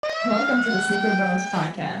Welcome to the Sneaker Bros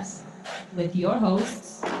podcast with your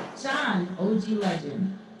hosts, John OG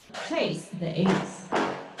Legend, Chase the Ace,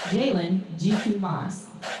 Jalen GQ Moss,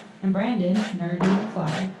 and Brandon Nerdy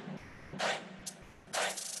McFly.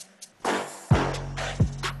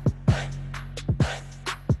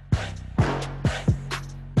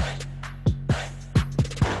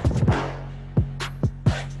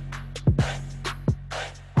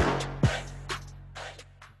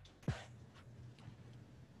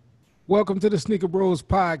 Welcome to the Sneaker Bros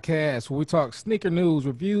podcast, where we talk sneaker news,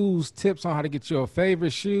 reviews, tips on how to get your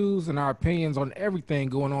favorite shoes, and our opinions on everything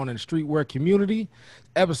going on in the streetwear community.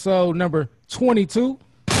 Episode number 22.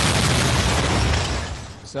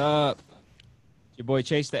 What's up? It's your boy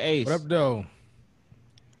Chase the Ace. What up, though?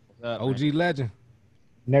 What's up, OG man? Legend.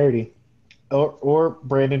 Nerdy. Or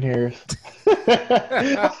Brandon Harris. Okay,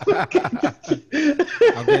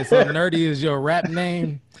 so Nerdy is your rap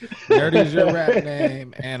name. Nerdy is your rap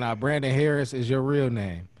name, and Brandon Harris is your real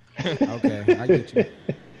name. Okay, I get you.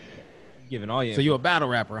 Giving all you. So you're a battle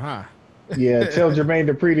rapper, huh? Yeah, tell Jermaine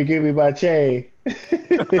Dupri to give me my chain.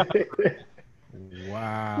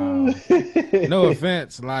 Wow. No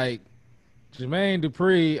offense, like Jermaine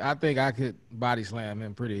Dupri, I think I could body slam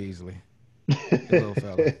him pretty easily. Good little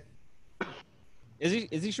fella.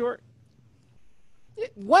 Is he short?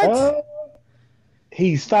 What?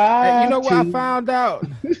 He's Hey, 5'2". you know what I found out?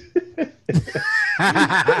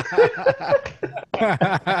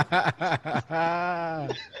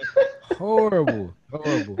 Horrible.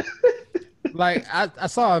 Like I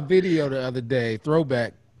saw a video the other day,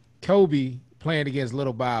 throwback, Kobe playing against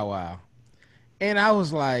Little Bow Wow. And I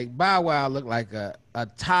was like, Bow Wow looked like a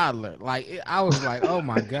toddler. I was like, oh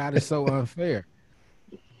my God, it's so unfair.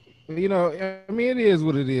 You know, I mean, it is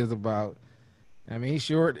what it is about. I mean, he's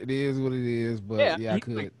short. It is what it is. But yeah, I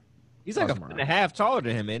could. He's like a foot and a half taller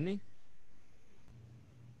than him, isn't he?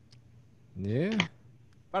 Yeah.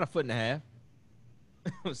 About a foot and a half.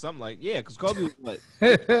 Something like because Kobe was what?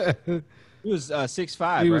 He was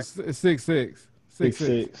 6'5", He right? was 6'6".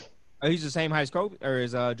 6'6". Oh, he's the same height as Kobe or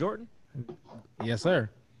is Jordan? Yes, sir.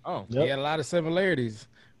 Oh, Yep. He had a lot of similarities.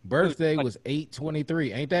 Birthday was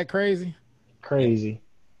 8/23. Ain't that crazy? Crazy.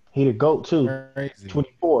 He the GOAT too. Crazy.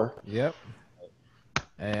 24. Yep.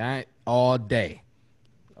 Hey, I ain't all day.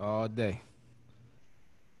 All day.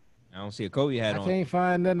 I don't see a Kobe hat I on. can't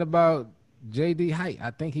find nothing about JD height. I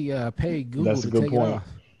think he paid Google That's a to good take point.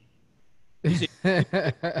 it off.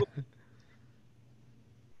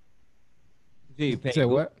 You paid Said Google.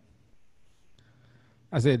 what?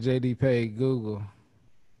 I said JD paid Google.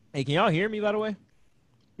 Hey, can y'all hear me by the way?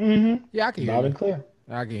 Mm-hmm. Yeah, I can hear Loud you. and clear.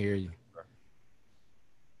 I can hear you.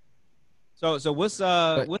 So what's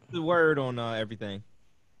the word on everything?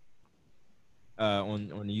 On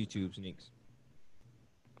the YouTube sneaks.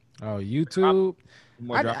 Oh, YouTube.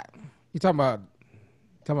 More drop. You talking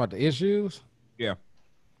about the issues? Yeah.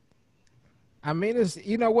 I mean, it's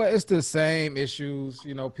you know what? It's the same issues.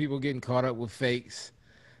 You know, people getting caught up with fakes.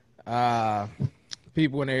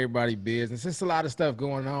 People in everybody's business. It's a lot of stuff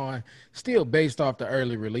going on. Still based off the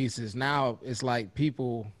early releases. Now it's like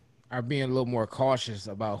people are being a little more cautious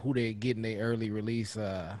about who they're getting their early releases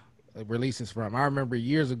from. I remember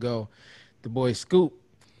years ago, the boy Scoop.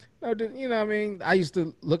 You know what I mean? I used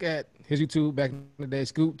to look at his YouTube back in the day,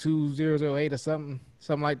 Scoop 2008 or something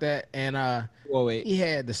like that. And Wait. he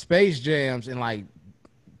had the Space Jams in like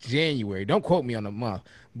January. Don't quote me on the month,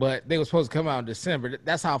 but they were supposed to come out in December.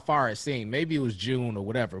 That's how far it seemed. Maybe it was June or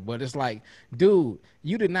whatever. But it's like, dude,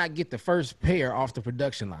 you did not get the first pair off the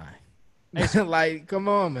production line. Like, come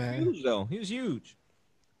on, man. Huge though. He was huge.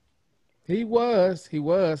 He was.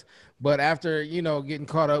 But after, you know, getting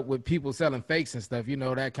caught up with people selling fakes and stuff, you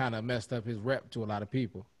know, that kind of messed up his rep to a lot of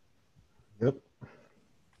people. Yep.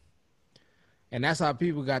 And that's how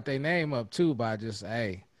people got their name up too, by just,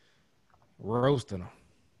 hey, roasting them.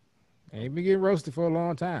 And he been getting roasted for a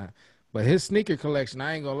long time. But his sneaker collection,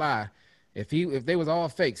 I ain't gonna lie, if they was all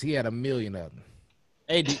fakes, he had 1 million of them.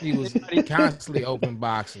 Hey, He was constantly open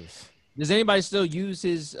boxes. does anybody still use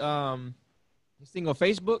his thing on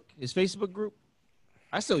Facebook? His Facebook group?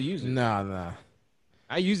 I still use it. Nah.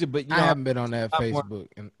 I use it, but you I know, haven't been on that a lot more-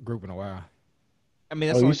 Facebook group in a while. I mean,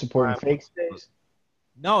 that's Oh, you only- supporting fakes days?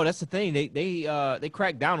 No, that's the thing. They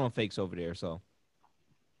crack down on fakes over there. So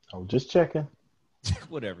Oh, just checking.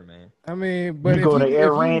 whatever, man. I mean, but You if go to if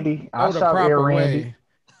Air Randy. I go the shop Air proper Randy.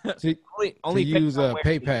 way to Only use fakes I'm wearing is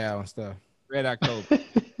PayPal and stuff. Red October.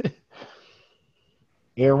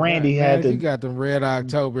 Air Randy Man, had you the got them red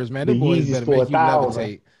Octobers, man. the The boys Yeezys better for make you 1,000.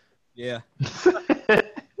 levitate. Yeah.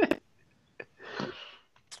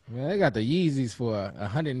 Man, they got the Yeezys for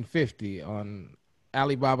 150 on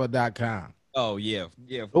Alibaba.com. Oh yeah,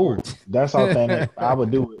 yeah. Of Oh, course. that's authentic. I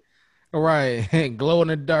would do it. All right, glow in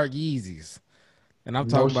the dark Yeezys, and I'm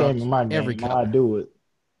No talking about shame in my every game. I color. do it.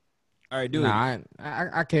 All right, do it. Nah,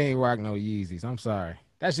 I can't rock no Yeezys. I'm sorry.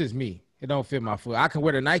 That's just me. It don't fit my foot. I can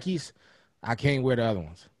wear the Nikes. I can't wear the other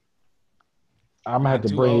ones. I'm gonna have I'm to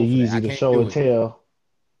too bring a old for that. I Yeezy to can't show do and it. tell.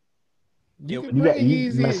 You Yeah, can You bring got a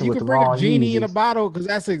you Yeezy. messing You with can the bring a wrong genie in a Yeezys. bottle because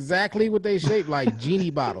that's exactly what they shape like. Genie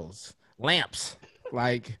bottles, lamps.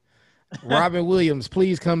 Like Robin Williams,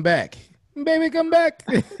 please come back, baby, come back.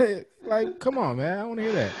 Like, come on, man. I want to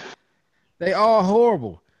hear that. They all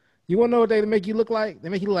horrible. You want to know what they make you look like? They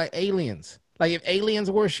make you look like aliens. Like if aliens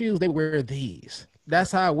wore shoes, they wear these.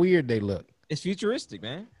 That's how weird they look. it's futuristic,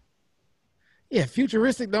 man. Yeah,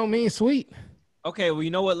 futuristic don't mean sweet. Okay, well, you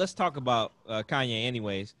know what? Let's talk about Kanye,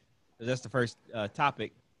 anyways, 'cause that's the first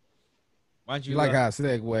topic. Why don't You you? like how I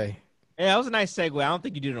segue? Yeah, that was a nice segue. I don't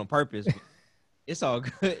think you did it on purpose. But it's all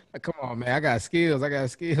good, Come on, man. I got skills. I got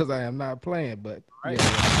skills. I am not playing, but right? yeah,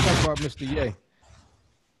 let's talk about Mr. Ye.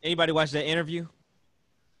 Anybody watch that interview?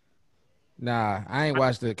 Nah, I ain't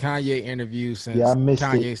watched the Kanye interview Yeah, I since missed it.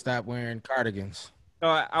 Kanye stopped wearing cardigans. So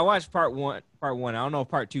I watched part one. Part one. I don't know if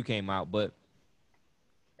part two came out, but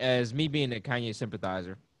as me being a Kanye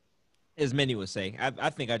sympathizer, as many would say, I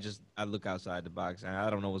think I look outside the box and I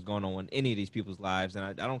don't know what's going on in any of these people's lives, and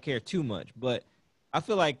I don't care too much. But I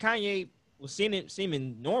feel like Kanye was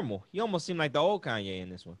seeming normal. He almost seemed like the old Kanye in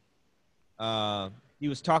this one. He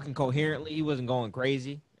was talking coherently. He wasn't going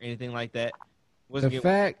crazy or anything like that. Wasn't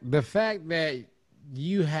getting, The fact that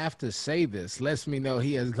you have to say this lets me know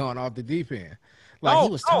he has gone off the deep end. Like he no,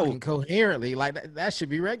 was no, talking coherently. Like that should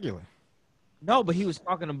be regular. no, but he was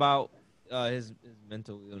talking about his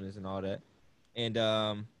mental illness and all that, and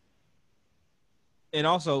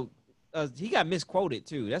also he got misquoted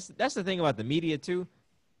too. That's the thing about the media too.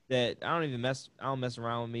 That I don't mess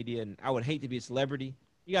around with media, and I would hate to be a celebrity.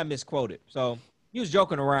 He got misquoted. So he was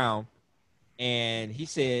joking around, and he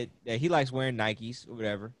said that he likes wearing Nikes or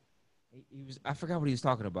whatever. He was I forgot what he was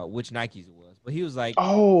talking about, which Nikes it was, but he was like,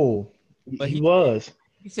 Oh, but he was.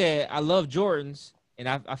 he said I love Jordans, and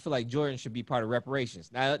I feel like Jordan should be part of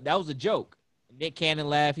reparations. Now that was a joke. Nick Cannon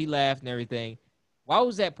laughed, he laughed and everything. Why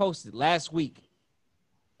was that posted last week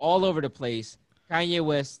all over the place? Kanye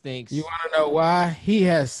West thinks. You want to know why? He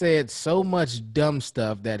has said so much dumb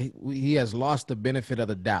stuff that he has lost the benefit of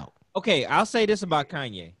the doubt. Okay, I'll say this about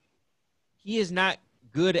Kanye. He is not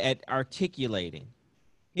good at articulating.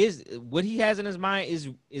 What he has in his mind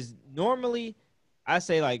is normally, I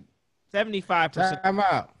say like 75% Time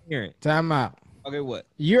out. coherent. Time out. Okay, what?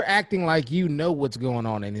 You're acting like you know what's going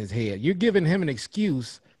on in his head. You're giving him an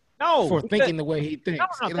excuse No, for because- thinking the way he thinks.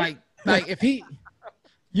 no. Like if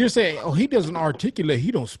you're saying, oh, he doesn't articulate, he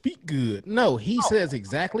don't speak good. No, he says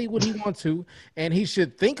exactly what he wants to, and he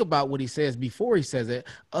should think about what he says before he says it.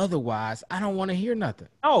 Otherwise, I don't want to hear nothing.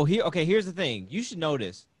 Oh, here's the thing. You should know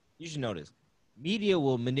this. Media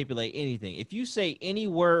will manipulate anything. If you say any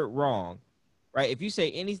word wrong, right? If you say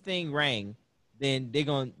anything rang, then they're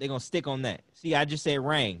gonna stick on that. See, I just said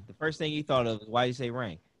rang. The first thing he thought of is why you say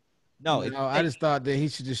rang. No, I just thought that he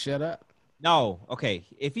should just shut up. no. Okay,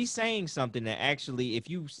 if he's saying something that actually, if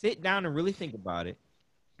you sit down and really think about it,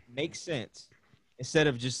 makes sense, instead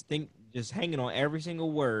of just hanging on every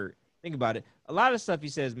single word. Think about it. A lot of stuff he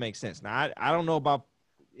says makes sense. Now, I don't know about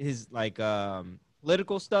his like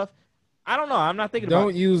political stuff. I don't know. I'm not thinking about.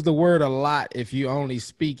 Don't use the word a lot if you're only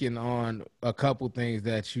speaking on a couple things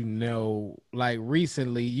that you know. Like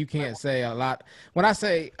recently, you can't say a lot. When I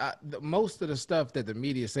say most of the stuff that the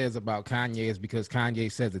media says about Kanye is because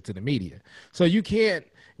Kanye says it to the media. So you can't,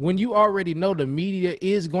 when you already know the media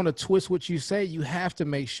is going to twist what you say, you have to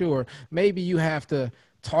make sure. Maybe you have to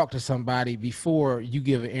talk to somebody before you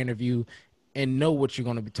give an interview and know what you're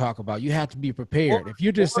going to be talking about. You have to be prepared. If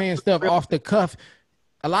you're just saying stuff off the cuff,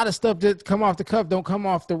 a lot of stuff that come off the cuff don't come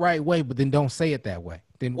off the right way, but then don't say it that way.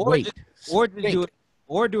 Then wait. Or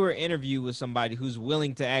do an interview with somebody who's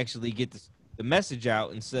willing to actually get the message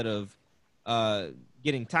out instead of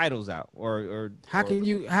getting titles out. How can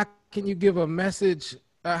you give a message?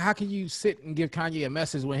 How can you sit and give Kanye a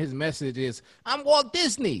message when his message is, "I'm Walt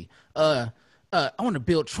Disney. I want to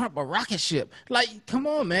build Trump a rocket ship." Like, come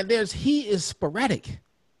on, man. He is sporadic.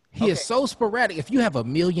 He is so sporadic. If you have a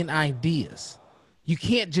million ideas, you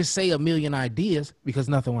can't just say a million ideas because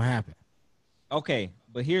nothing will happen. Okay,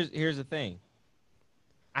 but here's the thing.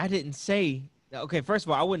 I didn't say. Okay, first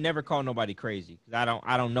of all, I would never call nobody crazy because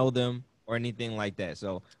I don't know them or anything like that.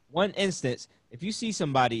 So one instance, if you see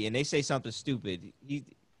somebody and they say something stupid,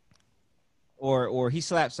 or he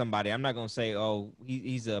slapped somebody, I'm not gonna say, oh,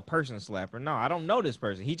 he's a person slapper. No, I don't know this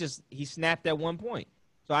person. He snapped at one point.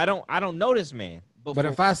 So I don't know this man. But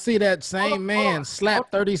if I see that same man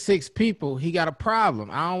slap 36 people, he got a problem.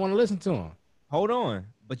 I don't want to listen to him. Hold on,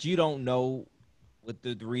 but you don't know what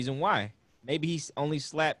the reason why. Maybe he's only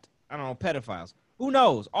slapped, I don't know, pedophiles. Who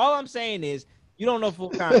knows? All I'm saying is you don't know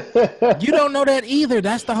full context. You don't know that either.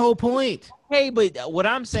 That's the whole point. Hey, but what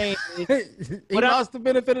I'm saying is He lost the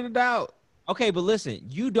benefit of the doubt. okay, but listen,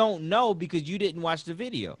 you don't know because you didn't watch the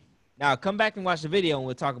video. Now come back and watch the video and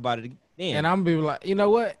we'll talk about it then. And I'm gonna be like, you know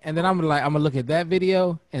what? And then I'm gonna look at that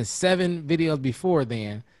video and 7 videos before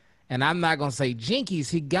then, and I'm not gonna say Jinkies,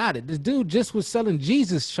 he got it. This dude just was selling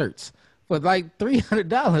Jesus shirts for like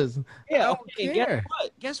 $300. Yeah, I okay. don't care.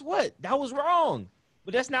 Guess what? That was wrong.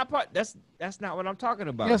 But that's not part. That's not what I'm talking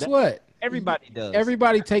about. Guess what? Everybody does.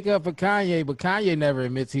 Everybody take up for Kanye, but Kanye never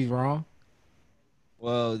admits he's wrong.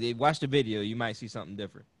 Well, watch the video. You might see something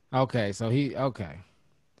different. Okay, so okay.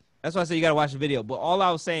 That's why I said you gotta watch the video. But all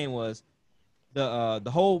I was saying was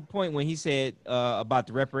the whole point when he said about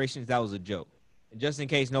the reparations, that was a joke. And just in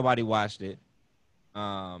case nobody watched it,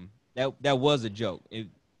 that was a joke.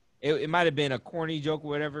 It might have been a corny joke or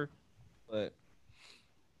whatever, but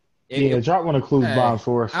drop one of Clues bombs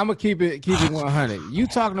for us. I'm gonna keep it 100. You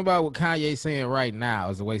talking about what Kanye's saying right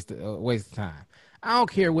now is a waste of time. I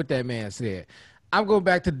don't care what that man said. I'm going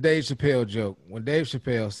back to the Dave Chappelle joke when Dave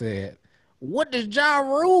Chappelle said, "What does Ja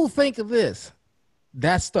Rule think of this?"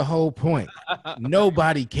 That's the whole point.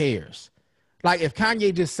 Nobody cares. Like if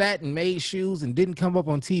Kanye just sat and made shoes and didn't come up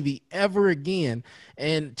on TV ever again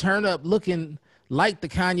and turn up looking like the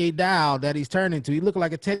Kanye doll that he's turned into, he look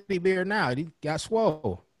like a teddy bear now. He got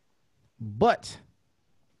swole. But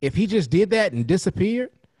if he just did that and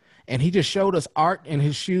disappeared and he just showed us art in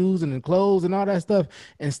his shoes and in clothes and all that stuff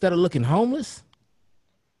instead of looking homeless,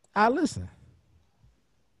 I'll listen.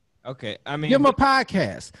 okay, I mean, Give him a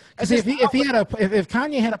podcast. Because if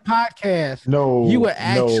Kanye had a podcast, you would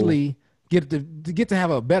actually get to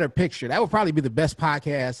have a better picture. That would probably be the best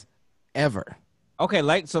podcast ever. okay,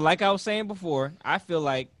 like I was saying before, I feel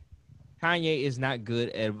like Kanye is not good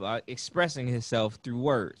at expressing himself through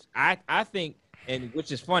words. I think, and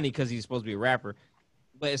which is funny because he's supposed to be a rapper,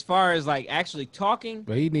 but as far as like actually talking,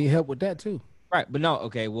 But he need help with that too. right? But no,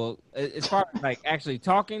 okay, well, as far as like actually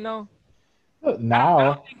talking though,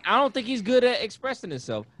 Now, I don't think he's good at expressing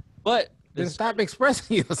himself. But Then stop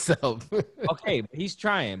expressing yourself. okay, he's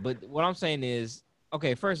trying. But what I'm saying is,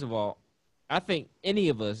 okay, first of all, I think any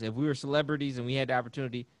of us, if we were celebrities and we had the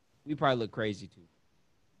opportunity, we probably look crazy too.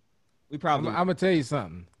 We I'm probably. gonna tell you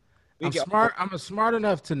something. We I'm get- smart. I'm smart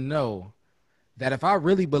enough to know that if I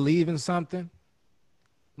really believe in something,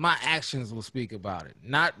 my actions will speak about it.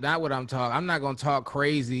 Not what I'm talking. I'm not gonna talk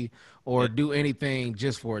crazy or do anything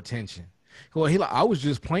just for attention. Well, I was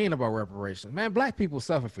just playing about reparations. Man, black people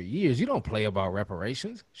suffer for years. You don't play about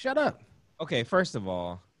reparations. Shut up. Okay, first of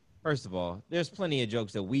all, there's plenty of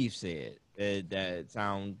jokes that we've said that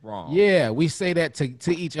sound wrong. Yeah, we say that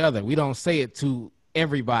to each other. We don't say it to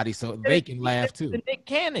everybody so they can laugh too. Nick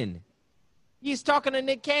Cannon. He's talking to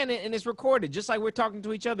Nick Cannon and it's recorded, just like we're talking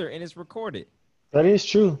to each other and it's recorded. that is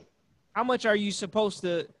true. How much are you supposed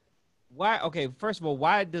to? Why? Okay, first of all,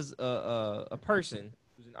 why does a person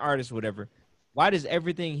who's an artist, or whatever, why does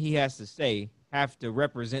everything he has to say have to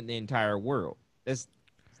represent the entire world? That's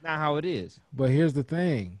not how it is. But here's the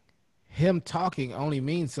thing. Him talking only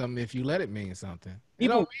means something if you let it mean something. It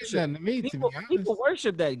don't mean nothing to me, to be honest. People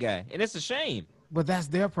worship that guy, and it's a shame. But that's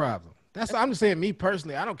their problem. That's I'm just saying. Me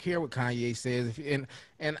personally, I don't care what Kanye says.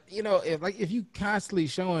 And you know, if you constantly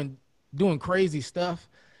doing crazy stuff,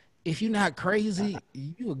 if you're not crazy,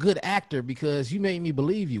 you a good actor because you made me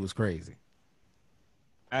believe you was crazy.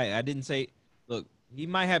 I didn't say. Look, he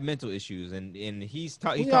might have mental issues, and he's We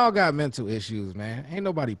talking. all got mental issues, man. Ain't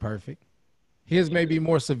nobody perfect. His may be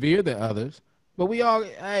more severe than others, but we all.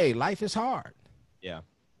 Hey, life is hard. Yeah.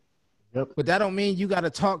 But that don't mean you got to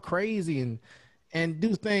talk crazy and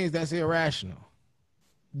do things that's irrational.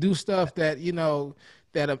 Do stuff that, you know,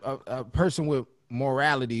 that a person with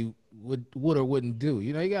morality would or wouldn't do.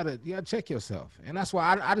 You know, you gotta check yourself. And that's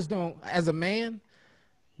why I just don't, as a man,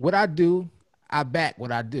 what I do, I back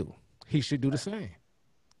what I do. He should do the same.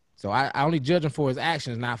 So I only judge him for his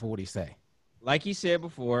actions, not for what he say. Like he said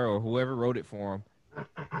before, or whoever wrote it for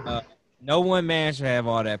him, no one man should have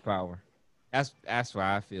all that power. That's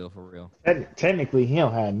why I feel, for real. Technically, he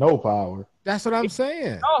don't have no power. That's what I'm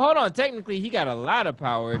saying. Oh, hold on. Technically, he got a lot of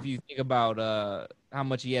power if you think about how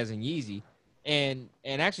much he has in Yeezy. And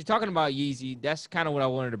actually talking about Yeezy, that's kind of what I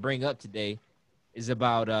wanted to bring up today, is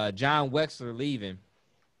about John Wexler leaving.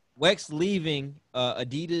 Wex leaving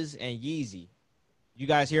Adidas and Yeezy. You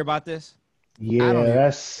guys hear about this? Yeah,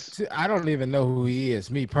 that's I don't even know who he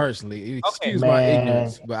is, me personally. Okay, Excuse my man.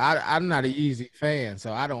 ignorance, but I'm not a Yeezy fan,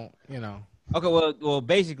 so I don't, okay. Well,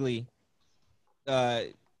 basically, uh,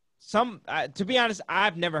 to be honest,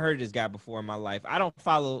 I've never heard of this guy before in my life. I don't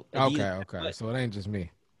follow Adidas. Okay. So it ain't just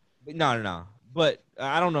me. No. But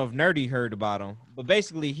I don't know if Nerdy heard about him. But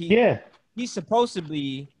basically, Yeah, he's supposed to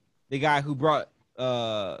be the guy who brought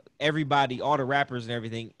everybody, all the rappers and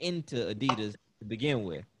everything, into Adidas to begin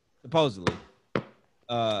with, supposedly.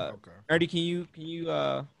 Okay. Nerdy, can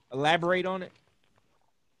you elaborate on it?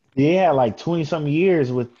 he had like 20 something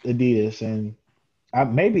years with Adidas, and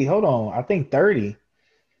maybe hold on, I think 30.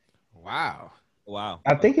 Wow. Wow.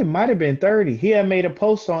 I think it might have been 30. He had made a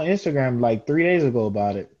post on Instagram like 3 days ago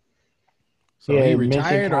about it. He So he had mentioned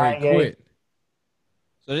retired or he Kanye. quit?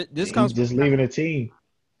 So this He's comes from just leaving the team.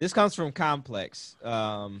 This comes from Complex,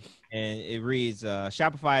 and it reads: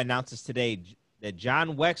 Shopify announces today that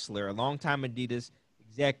John Wexler, a longtime Adidas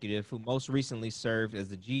executive who most recently served as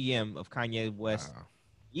the GM of Kanye West's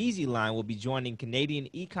Yeezy line, will be joining Canadian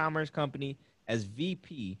e-commerce company as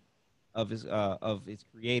VP of its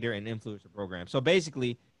creator and influencer program. So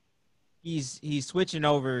basically, he's switching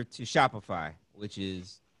over to Shopify, which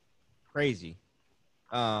is crazy.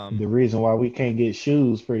 The reason why we can't get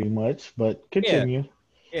shoes, pretty much. But Yeah, continue.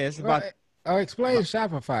 yeah, it's about. Explain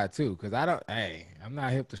Shopify too, because I'm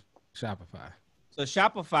not hip to Shopify. So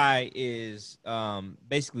Shopify is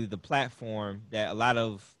basically the platform that a lot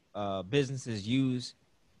of businesses use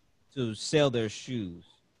to sell their shoes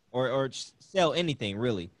or sell anything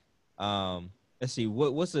really. Let's see,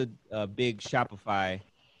 what's a big Shopify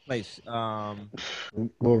place? Well,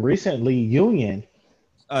 recently, Union.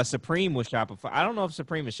 Supreme was Shopify. I don't know if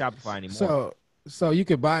Supreme is Shopify anymore. So you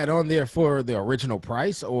could buy it on there for the original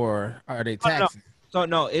price, or are they taxing? So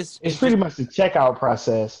no, It's it's pretty just, much the checkout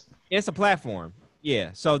process. it's a platform. Yeah.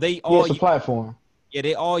 So they Yeah, all it's a platform.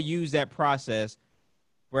 they all use that process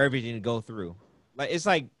for everything to go through. Like it's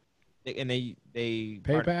like, and they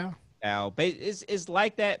PayPal. It's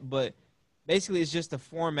like that, but basically it's just a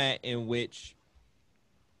format in which,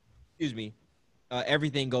 excuse me,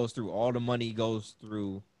 everything goes through. All the money goes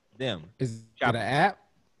through them. Is it an app?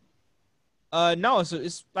 No,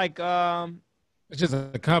 it's like It's just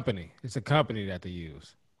a company. It's a company that they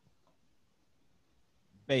use.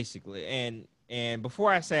 basically. And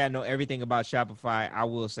before I say I know everything about Shopify, I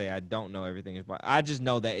will say I don't know everything about. I just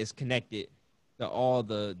know that it's connected to all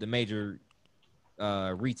the major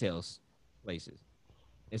retail places.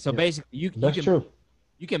 And so basically, That's true.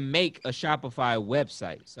 you can make a Shopify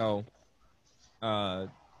website. So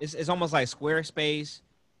it's almost like Squarespace.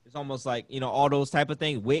 It's almost like, all those type of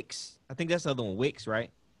things. Wix. I think that's the other one, Wix, right?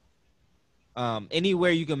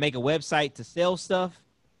 Anywhere you can make a website to sell stuff,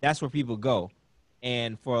 that's where people go.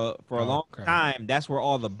 And for a long time, that's where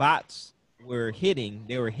all the bots were hitting.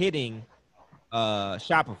 They were hitting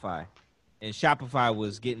Shopify, and Shopify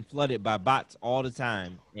was getting flooded by bots all the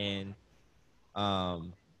time, and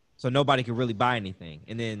so nobody could really buy anything.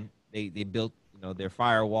 And then they built their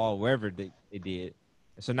firewall wherever they did.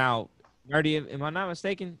 And so now, Nerdy, am I not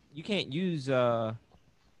mistaken? You can't use no,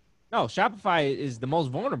 Shopify is the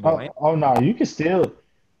most vulnerable, man. Oh no, you can still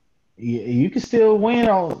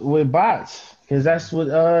win with bots because that's what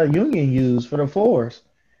Union used for the fours.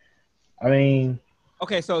 I mean,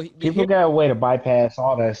 okay, so people got a way to bypass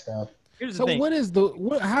all that stuff. Here's the So thing. what is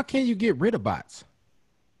how can you get rid of bots?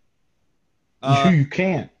 You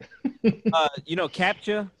can't.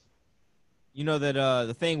 CAPTCHA. You know that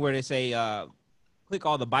the thing where they say click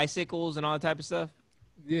all the bicycles and all that type of stuff.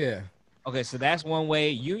 Yeah. Okay, so that's one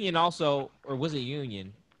way. Union also, or was it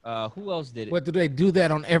Union? Who else did it? But do they do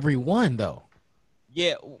that on every one though?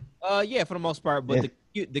 Yeah, yeah, for the most part. But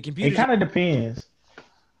the computers, it kind of depends.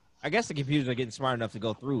 I guess the computers are getting smart enough to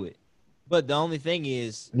go through it. But the only thing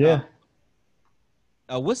is,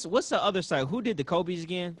 what's the other side? Who did the Kobe's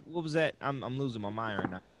again? What was that? I'm losing my mind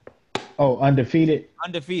right now. Oh, Undefeated.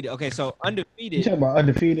 Undefeated. Okay, so Undefeated. You talking about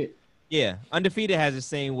Undefeated? Yeah, Undefeated has this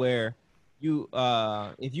thing where you,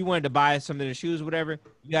 if you wanted to buy some of their shoes, or whatever,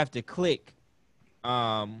 you have to click,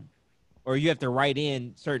 or you have to write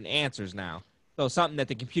in certain answers now. So something that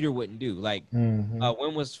the computer wouldn't do. Like,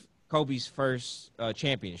 when was Kobe's first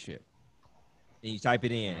championship? And you type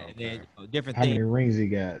it in, and then different How things. many rings he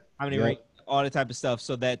got? How many rings? All the type of stuff,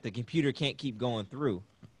 so that the computer can't keep going through.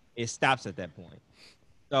 It stops at that point.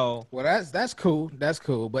 So, well, that's cool. That's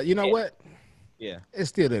cool. But you know what? Yeah, it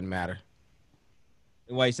still didn't matter.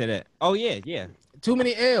 Why you say that? Oh yeah. Too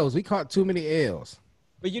many L's. We caught too many L's.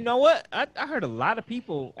 But you know what? I heard a lot of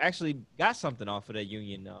people actually got something off of that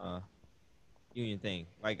union thing.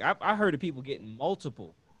 Like I heard of people getting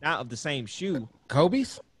multiple, not of the same shoe.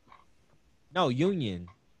 Kobe's? No, Union.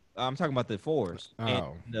 I'm talking about the fours and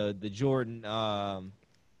Oh. the Jordan. I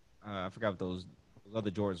forgot what those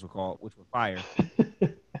other Jordans were called, which were fire.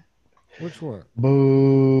 Which one?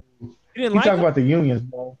 Boo. You didn't You like talk them? about the unions,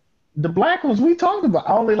 bro. The black ones we talked about.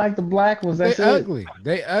 I only like the black ones. They That's it. ugly.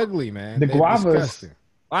 They ugly, man. The They're guavas. disgusting.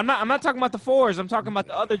 I'm not talking about the fours. I'm talking about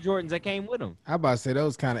the other Jordans that came with them. I about to say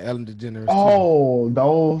those kind of Ellen DeGeneres too. Oh,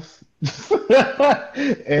 those.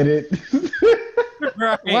 Edit.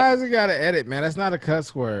 Right. Why has it got to edit, man? That's not a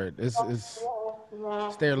cuss word. It's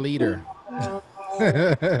their leader. Oh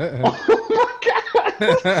my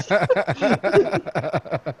God.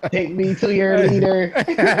 Take me to your leader.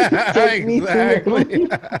 Take me to your Exactly.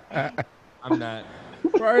 leader. I'm not.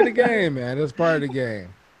 Part of the game, man. It's part of the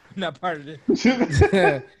game. I'm not part of it.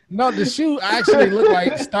 No, the shoe actually looked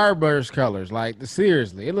like Starburst colors. Like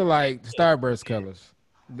seriously, it looked like Starburst colors.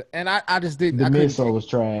 And I just didn't. The I couldn't midsole was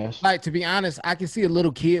trash. like, to be honest, I can see a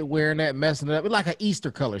little kid wearing that, messing it up. It's like an Easter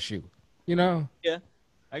color shoe, you know. Yeah,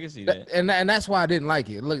 I can see that. And that's why I didn't like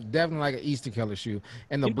it. It looked definitely like an Easter color shoe.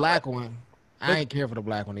 And the You know black one, I ain't care for the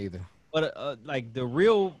black one either. But like the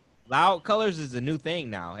real loud colors is a new thing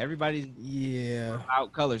now. Everybody's Yeah.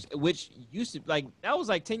 loud colors, which used to like that was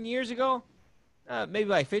like 10 years ago, maybe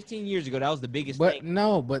like 15 years ago. That was the biggest But thing.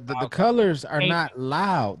 no, but the colors are not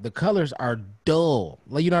loud. The colors are dull.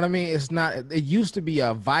 Like, you know what I mean? It's not. It used to be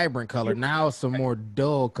a vibrant color. Now it's a more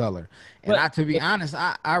dull color. And But- to be honest,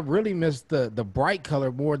 I really miss the bright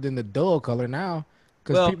color more than the dull color now,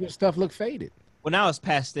 because Well- people's stuff look faded. Well, now it's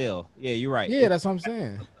pastel. Yeah, you're right. Yeah, that's what I'm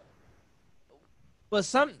saying. But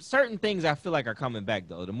some certain things I feel like are coming back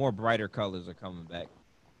though. The more brighter colors are coming back.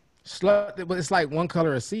 But it's like one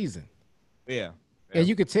color a season. Yeah. And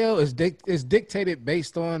you could tell it's dictated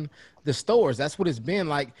based on the stores. That's what it's been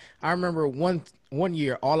like. I remember one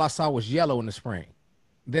year, all I saw was yellow in the spring.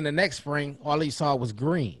 Then the next spring, all you saw was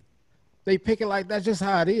green. They pick it like that's just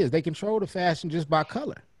how it is. They control the fashion just by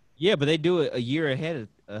color. Yeah, but they do it a year ahead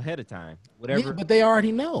of time. Whatever. Yeah, but they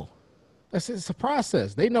already know. It's a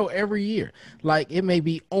process. They know every year. Like, it may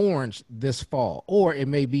be orange this fall, or it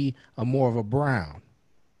may be a more of a brown.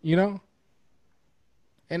 You know?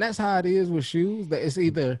 And that's how it is with shoes. That it's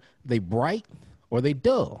either they bright or they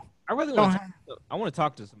dull. I really want to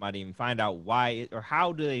talk to somebody and find out why or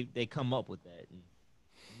how do they come up with that? And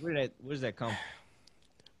where does that come from?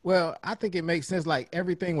 Well, I think it makes sense. Like,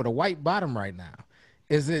 everything with a white bottom right now.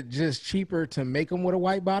 Is it just cheaper to make them with a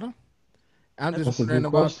white bottom? I'm just That's a wondering good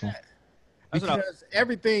about question. that. That's what Because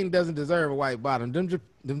everything doesn't deserve a white bottom.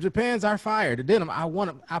 Them Japans are fire. The denim, I want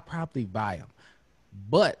them. I probably buy them,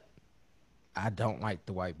 but I don't like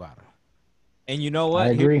the white bottom. And you know what? I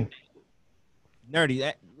agree.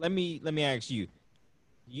 Nerdy, let me ask you.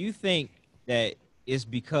 Do you think that it's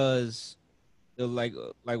because like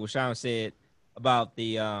what Sean said about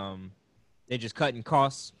the they're just cutting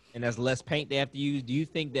costs and there's less paint they have to use? Do you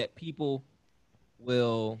think that people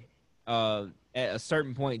will at a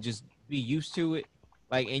certain point just be used to it?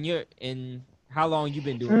 Like, in how long you've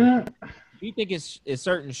been doing it? Do you think it's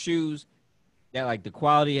certain shoes that like the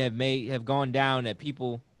quality have gone down, that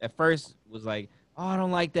people at first was like, oh, I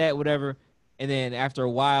don't like that, whatever, and then after a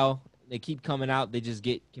while they keep coming out, they just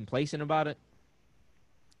get complacent about it?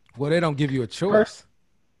 Well, they don't give you a choice,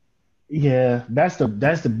 Yeah, that's the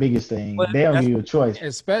biggest thing. Well, They don't that's- give you a choice.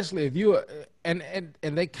 especially if you and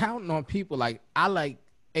they counting on people. Like, I like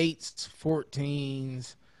 8s,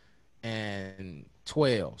 14s, and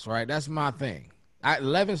 12s. Right, that's my thing.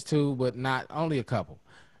 11s too, but not only a couple.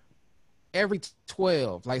 Every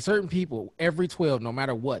 12, like certain people, every 12, no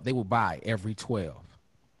matter what, they will buy every 12.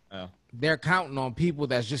 Oh. They're counting on people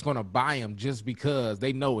that's just going to buy them just because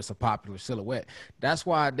they know it's a popular silhouette. That's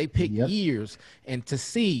why they pick Yep. years, and to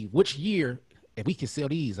see which year, if we can sell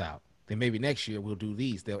these out, then maybe next year we'll do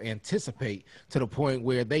these. They'll anticipate to the point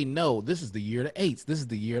where they know this is the year of the 8s, this is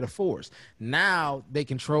the year of the 4s. Now they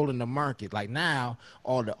controlling the market. Like, now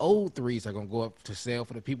all the old 3s are going to go up to sell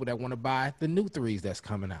for the people that want to buy the new 3s that's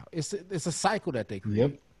coming out. It's a cycle that they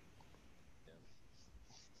create. Yep.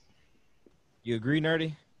 You agree,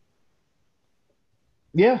 Nerdy?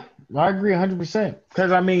 Yeah, I agree 100%.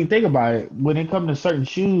 Because, I mean, think about it. When it comes to certain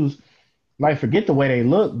shoes, like, forget the way they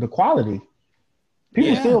look, the quality.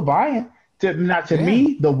 People Yeah. still buying. To Yeah.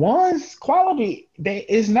 me, the ones quality,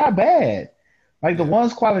 it's not bad. Like, the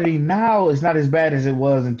ones quality now is not as bad as it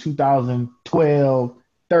was in 2012,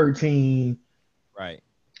 13, Right.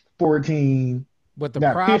 14. But the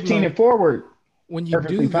Now, 15 problem, and forward, when you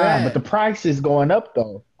perfectly do fine. that, But the price is going up,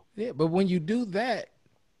 though. yeah, but when you do that,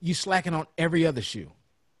 you slacking on every other shoe.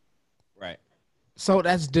 Right. So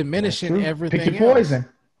that's diminishing True. everything Pick your else. poison.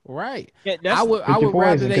 Right. Yeah, I would Pick your rather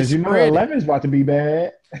poison they because you know spread it. 11's about to be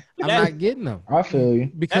bad. I'm That- not getting them I feel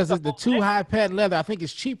you. because That's it's the too high patent leather. I think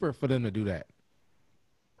it's cheaper for them to do that.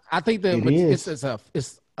 I think It is.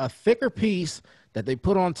 it's a thicker piece that they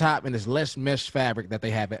put on top, and it's less mesh fabric that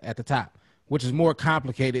they have at the top, which is more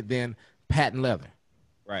complicated than patent leather.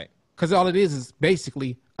 right. Because all it is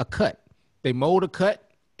basically a cut. They mold a cut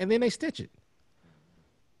and then they stitch it.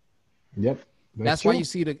 Yep. That's why you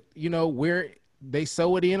see where they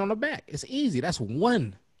sew it in on the back. It's easy. That's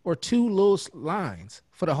one or two little lines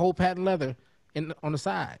for the whole patent leather on the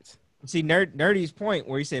sides. See, Nerdy's point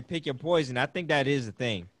where he said pick your poison. I think that is the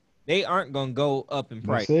thing. They aren't gonna go up in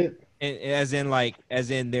price, That's it. and, as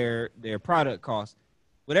in their product cost.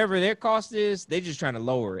 Whatever their cost is, they're just trying to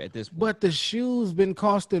lower it at this point. But the shoes been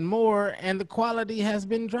costing more, and the quality has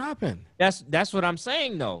been dropping. That's what I'm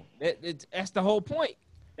saying though. That's the whole point.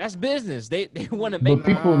 That's business. They want to make. But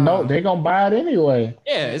people know they're gonna buy it anyway.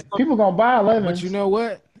 Yeah, it's People gonna buy 11. But you know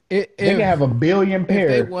what? They can have a billion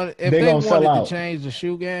pairs. If They they gonna sell wanted out. to change the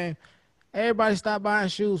shoe game, everybody stop buying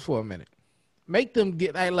shoes for a minute. Make them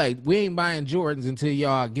get like we ain't buying Jordans until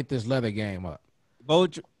y'all get this leather game up.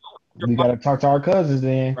 both We gotta talk to our cousins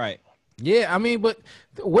then. right. Yeah, I mean, but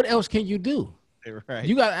what else can you do? Right.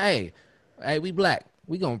 You got hey, we black.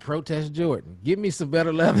 We gonna protest Jordan. Give me some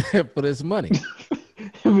better leather for this money.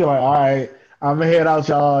 Be like, all right, I'm gonna head out,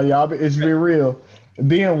 y'all. It's been real.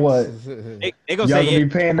 Then what? They gonna Y'all say gonna yeah, be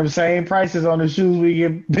paying them same prices on the shoes we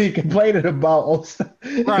get be complaining about.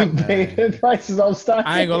 Right. Paying the prices on stock.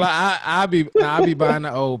 I ain't gonna lie. I'll be buying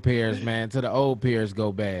the old pairs, man. Till the old pairs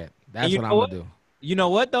go bad. That's you what I'm know gonna do. You know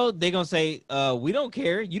what though? They gonna say, we don't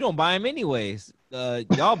care. You don't buy them anyways. Y'all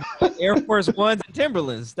buy Air Force Ones and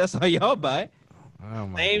Timberlands. That's how y'all buy. Oh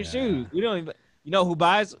my Same God. shoes. We don't even. You know who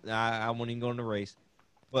buys? I won't even go in the race.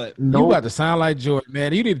 But You Nope. about to sound like Jordan,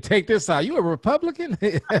 man. You need to take this out. You a Republican?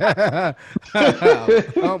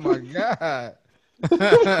 Oh my God.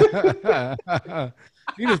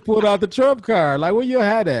 You just pulled out the Trump card. Like, where your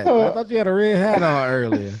hat at? I thought you had a red hat on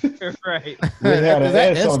earlier. right. It had an Is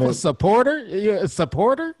that S S on for it. supporter? You're a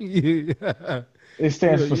supporter? You're It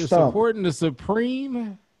stands for stump. supporting the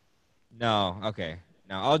Supreme? No. Okay.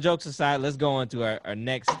 Now, all jokes aside, let's go on to our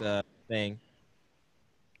next thing.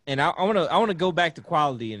 And I want to go back to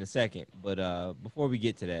quality in a second, but before we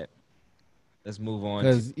get to that, let's move on.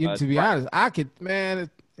 Because to be honest, I could, man,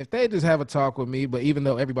 if they just have a talk with me, but even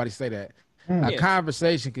though everybody say that, a Yeah.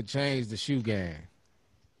 conversation could change the shoe game.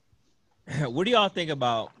 What do y'all think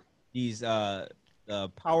about these the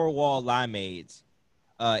Powerwall Limeades,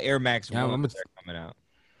 Air Max Yeah, I'm ones that are coming out?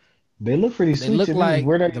 They look pretty They sweet. look to me. like,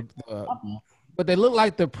 Where they? but they look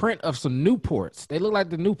like the print of some Newports. They look like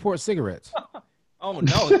the Newport cigarettes. Oh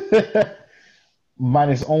no,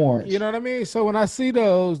 Minus orange. You know what I mean? So when I see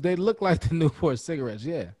those, they look like the Newport cigarettes.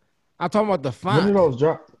 Yeah, I'm talking about the When did font, those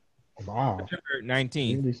drop? Wow. September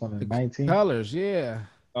 19th. Released on the 19th. colors. Yeah,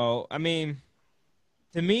 Oh, I mean,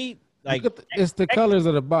 to me, like, Look at it's the colors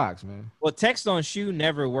of the box, man. well, text on shoe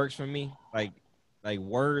never works for me. Like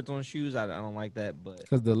words on shoes, I don't like that. But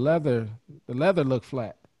Because the leather look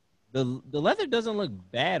flat. the leather doesn't look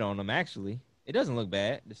bad on them. Actually, it doesn't look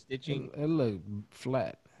bad. The stitching, It look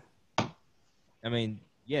flat. I mean,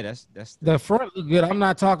 yeah, that's The front look good. I'm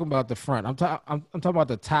not talking about the front. I'm talking about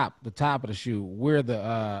the top of the shoe where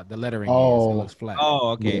the lettering is. It Oh. looks flat.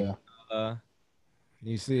 oh, okay. Yeah.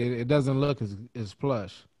 You see, it doesn't look as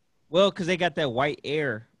plush. Well, because they got that white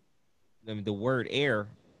air, I mean, the word air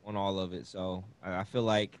on all of it. So I feel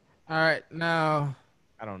like, All right, now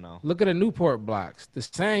I don't know. look at the Newport blocks. The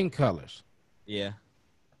same colors. Yeah.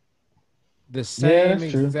 The same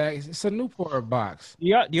that's true. exact. It's a Newport box. Do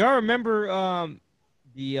y'all remember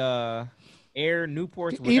the Air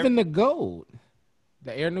Newports? whatever- Even the gold,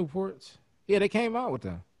 the Air Newports. Yeah, they came out with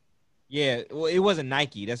them. Yeah, well, it wasn't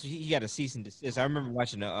Nike. That's he got a cease and desist. I remember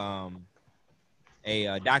watching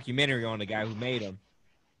a documentary on the guy who made them.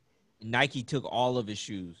 Nike took all of his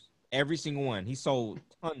shoes, every single one. He sold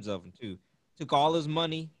tons of them too. Took all his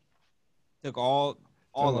money, took all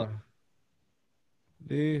of them.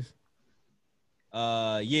 These.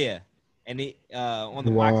 Yeah, and it on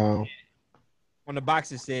the box Wow. on the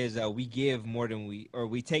box it says we give more than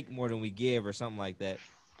we take more than we give or something like that.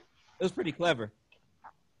 It was pretty clever.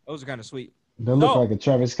 Those are kind of sweet. They look No. like a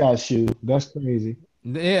Travis Scott shoe. That's crazy.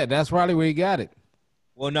 Yeah, that's probably where he got it.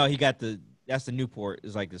 Well, no, he got that's the Newport.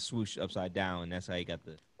 It's like the swoosh upside down, and that's how he got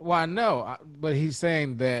the. Well, I know, but he's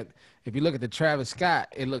saying that if you look at the Travis Scott,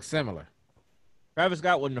 it looks similar. Travis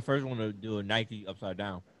Scott wasn't the first one to do a Nike upside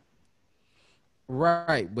down.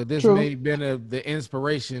 Right, but this True. may have been the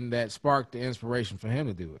inspiration that sparked the inspiration for him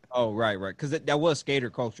to do it. Oh, right, because that was skater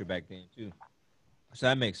culture back then too. So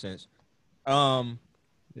that makes sense. But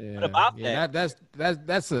Yeah, about yeah.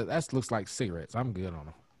 That looks like cigarettes. I'm good on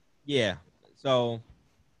them. yeah. So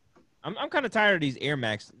I'm kind of tired of these Air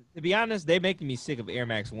Max. To be honest, they making me sick of Air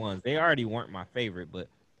Max ones. They already weren't my favorite, but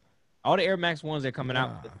all the Air Max ones that are coming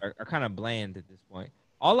out Nah. are kind of bland at this point.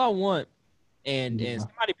 All I want, and Yeah.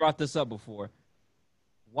 somebody brought this up before.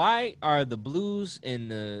 Why are the blues and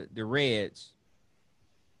the reds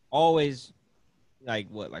always like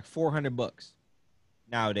what, like $400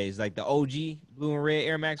 nowadays? Like the OG blue and red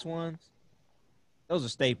Air Max ones, those are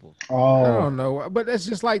staples. I Oh, don't know, but it's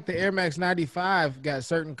just like the Air Max 95 got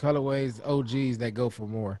certain colorways, OGs that go for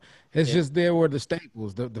more. It's Yeah. just there were the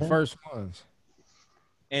staples, the Yeah. first ones.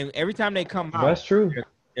 And every time they come out, that's true.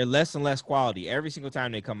 they're less and less quality. Every single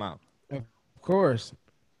time they come out. Of course,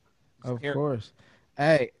 It's of terrible. course.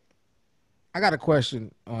 Hey, I got a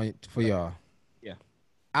question for y'all. Yeah.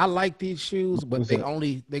 I like these shoes, but What's they're up?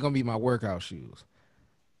 gonna be my workout shoes.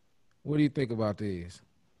 What do you think about these?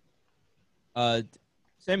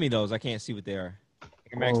 Send me those. I can't see what they are.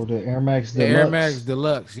 Air Max. Oh, the Air Max The Air Max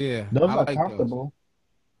Deluxe. Deluxe, yeah, Those I are like those. comfortable.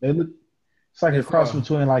 They look. It's like They a cross feel,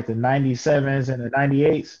 between like the 97s and the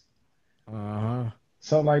 98s, uh-huh.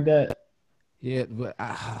 something like that. Yeah, but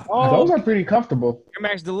Oh, Those are pretty comfortable. Air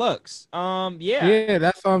Max Deluxe. Yeah. yeah,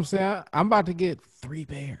 that's what I'm saying. I'm about to get 3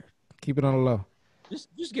 pairs. Keep it on the low.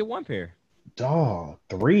 Just get one pair. Dog,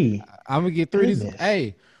 3. I'm gonna get 3 of these. Goodness.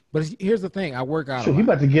 Hey, but here's the thing: I work out a Shoot, he lot.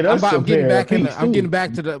 about to get us a I'm getting pair back in. apiece I'm getting too.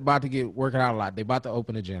 back to about to get working out a lot. They about to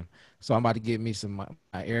open a gym, so I'm about to get me some my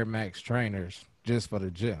Air Max trainers just for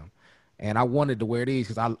the gym. And I wanted to wear these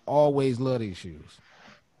because I always love these shoes.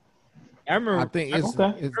 I remember. I think I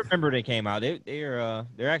Okay. remember they came out. They're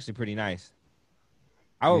actually pretty nice.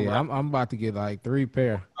 I would yeah. rock I'm about to get like 3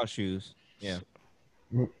 pair. out shoes. Yeah.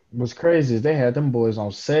 What's crazy is they had them boys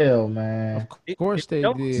on sale, Of man. course they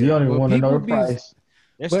Don't- did. You don't even But want to know people the be, price.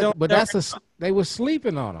 They're still. but they were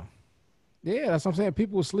sleeping on them. Yeah, that's what I'm saying.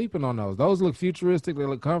 People were sleeping on those. Those look futuristic. They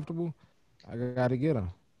look comfortable. I got to get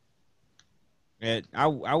them.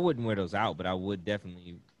 I wouldn't wear those out, but I would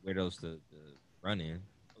definitely wear those to run in.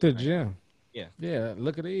 To the gym. Yeah. Yeah,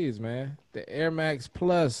 look at these, man. The Air Max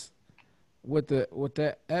Plus with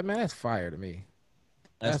that man, that's fire to me.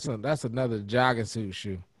 That's That's another jogging suit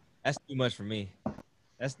shoe. that's too much for me.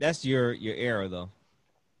 That's your era though.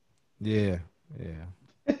 Yeah,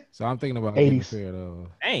 yeah. So I'm thinking about getting a 80s. pair of those.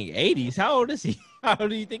 Dang, 80s. How old is he? How old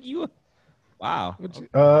do you think you were? Wow. What you-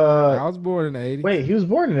 Uh, I was born in the 80s. wait, he was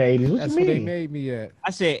born in the 80s. What That's you what they mean? made me at.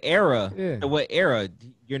 I said era. Yeah. So what era?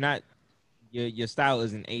 You're not. Your style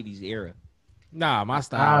is an 80s era. Nah, my I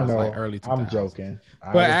style was know. like early 2000s. I'm joking.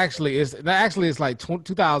 But actually, it's like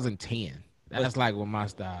 2010. That's like what my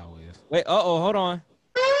style is. Wait. Hold on.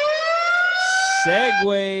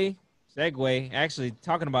 Segue. Actually,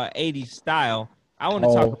 talking about 80s style, I want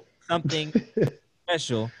to talk about something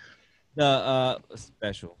special. The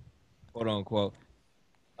special, quote unquote.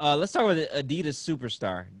 Let's talk about the Adidas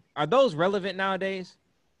Superstar. Are those relevant nowadays?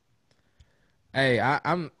 Hey,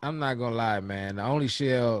 I'm not gonna lie, man. The only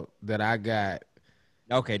shell that I got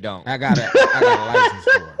Okay, don't. I got a license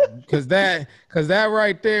for. Cause that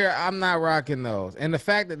right there, I'm not rocking those. And the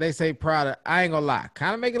fact that they say Prada, I ain't gonna lie,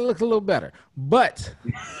 kind of make it look a little better. But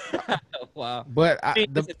Wow. I, mean,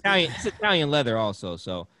 it's Italian leather also.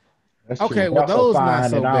 So That's true. okay, They well also those not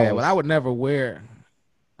so bad, $500. but I would never wear.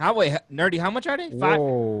 nerdy. How much are they?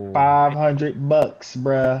 Whoa. $500,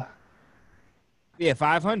 bruh. Yeah,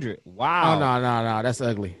 500. Oh Wow. no, that's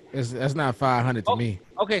ugly. That's not 500 to me.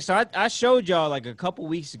 Okay, so I showed y'all like a couple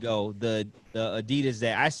weeks ago the Adidas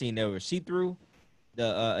that I seen that were see through. The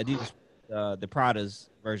Adidas the Prada's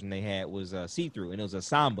version they had was see through, and it was a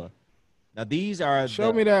Samba. Now these are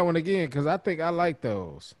Show me that one again, cause I think I like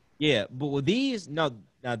those. Yeah, but with these now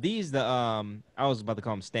these the I was about to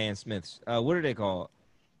call them Stan Smiths. What are they called?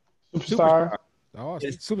 Superstar. Oh,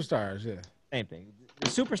 Yes. superstars, yeah. Same thing. The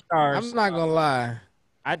Superstars. I'm not gonna lie.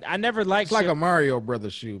 I never liked. It's like a Mario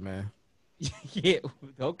Brothers shoe, man. Yeah.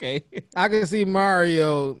 Okay. I can see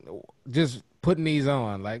Mario just putting these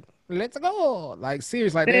on, like, let's go. Like,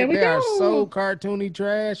 seriously, like There we they are go. so cartoony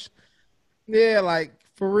trash. Yeah, like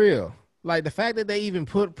for real. Like the fact that they even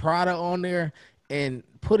put Prada on there and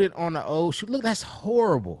put it on the old shoe. Look, that's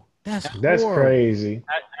horrible. That's horrible. crazy.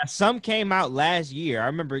 Some came out last year. I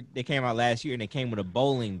remember they came out last year and they came with a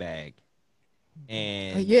bowling bag.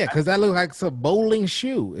 And Yeah, because that looks like it's a bowling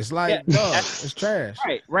shoe. It's like, Yeah, dog, that's- it's trash.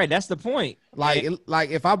 right. That's the point. Like, like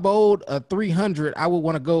if I bowled a 300, I would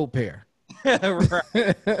want a gold pair.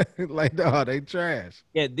 Right. Like, dog, they trash.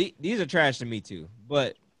 Yeah, these are trash to me too.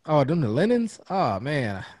 But Oh, them the linens? Oh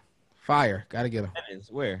man, fire! Gotta get them. that is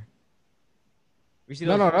where We see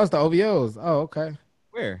No, those. no, that's the OVOs. Oh, okay.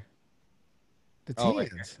 Where? The Oh, right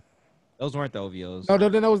tens. Those weren't the OVOs. No,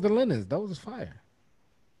 then that was the linens. Those was fire.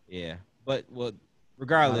 Yeah, but well,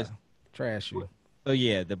 regardless. Trash you. So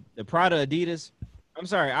yeah, the Prada Adidas. I'm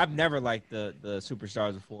sorry, I've never liked the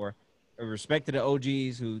superstars before. I respected the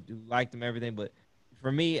OGs who liked them everything, but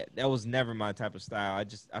for me that was never my type of style.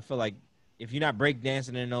 I feel like if you're not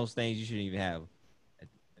breakdancing in those things, you shouldn't even have 'em at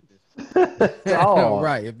this. Oh,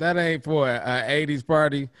 Right. If that ain't for a 80s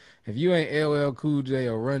party, if you ain't LL Cool J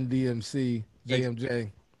or Run DMC,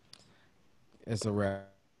 JMJ, it's a wrap.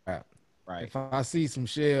 Right. If I see some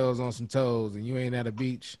shells on some toes and you ain't at a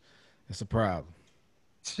beach, it's a problem.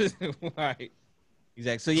 Right.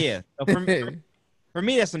 Exactly. So yeah, so for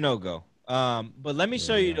me that's a no go. But let me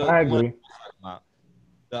show you the I one agree. I'm talking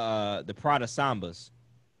about, the Prada Sambas.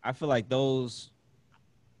 I feel like those.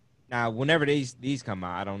 Now, whenever these come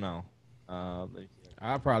out, I don't know. Let me see.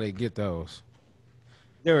 I'll probably get those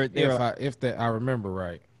They were if I remember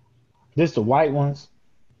right. This the white ones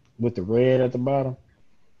with the red at the bottom.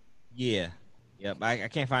 yeah, yep. I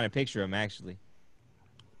can't find a picture of them actually.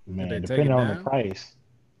 Man, they take depending it on the down? price,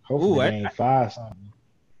 hopefully Ooh, they ain't five something.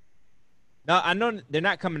 No, I know they're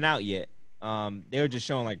not coming out yet. They were just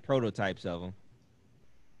showing like prototypes of them.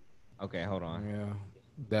 Okay, hold on. Yeah.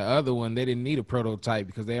 The other one, they didn't need a prototype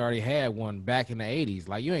because they already had one back in the 80s.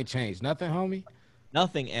 Like, you ain't changed nothing, homie.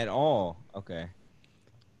 Nothing at all. Okay.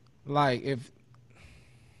 Like, if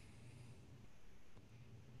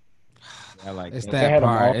Yeah, like it's that. They that had 'em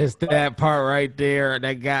part, all- it's that part right there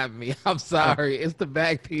that got me. I'm sorry. It's the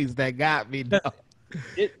back piece that got me. though.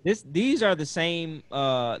 These are the same.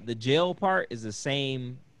 The gel part is the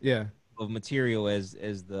same Yeah. of material as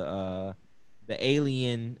the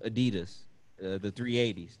Alien Adidas, the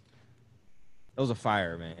 380s. Those are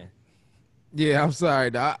fire, man. Yeah, I'm sorry.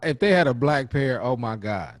 If they had a black pair, oh my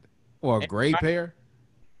God. Or a gray pair.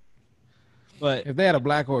 But If they had a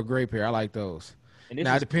black or a gray pair, I like those. and this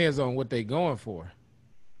Now, it is, depends on what they going for.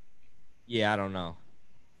 yeah, I don't know.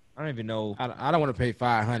 I don't even know. I don't want to pay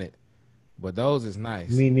 500, but those is nice.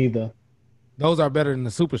 Me neither. Those are better than the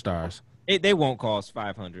superstars. They won't cost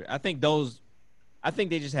 500. I think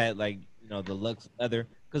they just had like the Lux leather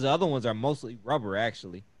because the other ones are mostly rubber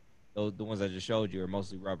actually. Those the ones I just showed you are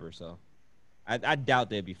mostly rubber. So I doubt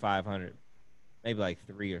they'd be 500. Maybe like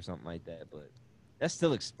 3 or something like that. But that's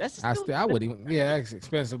still I would even. Yeah, it's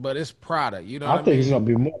expensive, but it's Prada. You know I what think I it's mean? gonna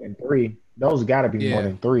be more than 3. Those got to be more Yeah.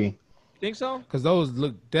 than 3. think so. Because those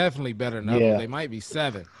look definitely better than others. Yeah. They might be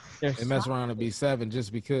 7. They're They mess around and be 7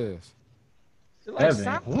 just because. like 7.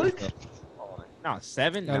 Sambas, What? though. No,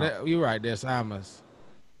 7. No, No. you're right. There's Amas.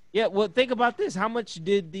 Yeah, well, think about this. How much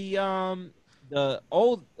did the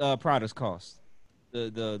old products cost?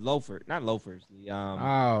 The loafer, not loafers. The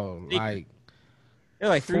Oh, Big- like they're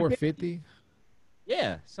like 350. 450.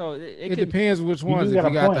 Yeah, so it It can. depends which You ones. do If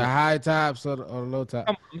got you a got point. the high tops or the low top.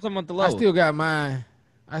 I'm talking about the I low. still got mine.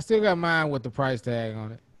 With the price tag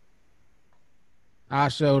on it. I'll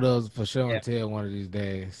show those for show Yeah. and tell one of these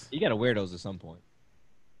days. You gotta wear those at some point.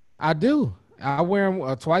 I do. I wear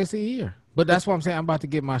them twice a year. But that's what I'm saying. I'm about to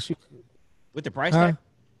get my shoe. With the price Huh? tag.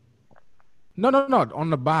 No. On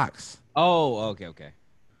the box. Oh, okay.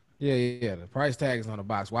 Yeah. The price tag is on the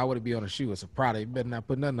box. Why would it be on the shoe? It's a product. You better not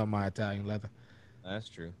put nothing on my Italian leather. That's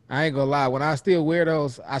true. I ain't gonna lie. When I still wear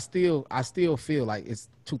those, I still feel like it's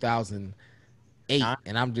 2008,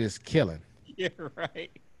 and I'm just killing. Yeah,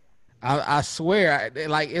 right. I swear,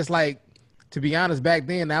 it's like, to be honest, back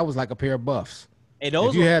then that was like a pair of buffs. Hey, If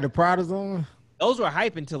those you had the Pradas on, those were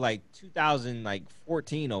hype until like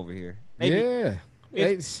 2014 over here. Maybe. yeah,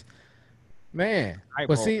 it's man. Hype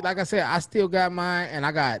But roll. see, like I said, I still got mine, and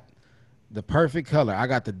I got the perfect color. I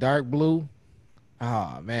got the dark blue.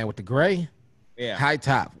 Oh man, with the gray, Yeah. high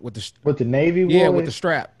top with the With the navy boys. yeah with the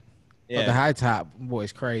strap. But the Yeah. high top, boy,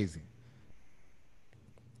 is crazy.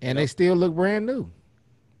 And they still look brand new.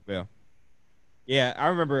 Yeah, I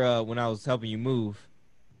remember when I was helping you move,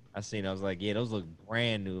 I was like, yeah, those look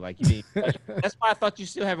brand new. Like you didn't. That's why I thought you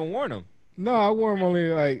still haven't worn them. No, I wore them when we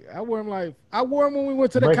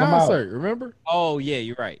went to the Break 'em out. concert. Remember? Oh yeah,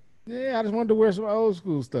 you're right. Yeah, I just wanted to wear some old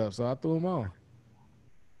school stuff, so I threw them on.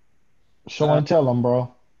 Show and tell them,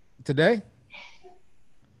 bro. Today?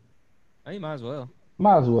 Oh, you might as well.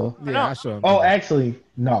 Might as well. Yeah, No. I show them. Oh, actually,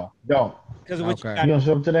 no, don't. Because of what Okay. you You got. gonna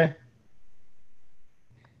show up today?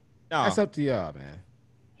 That's No. up to y'all,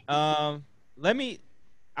 man. Let me.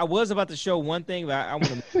 I was about to show one thing, but I want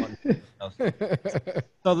to move on to something else.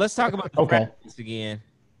 So let's talk about the Okay. fabrics again.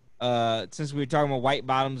 Since we were talking about white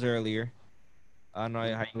bottoms earlier, I don't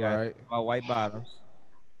know how you got Right. about white bottoms.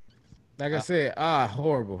 Like I said,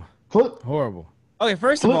 horrible. Flip, Horrible. Okay,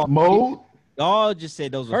 first of all, flip mode. Y'all just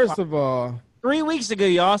said those were First fire. of all, 3 weeks ago,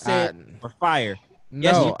 y'all said I- were fire. no,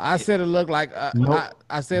 Yes, you I did. said it looked like Nope.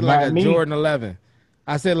 I said like Not a me. Jordan 11.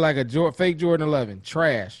 I said like a fake Jordan 11.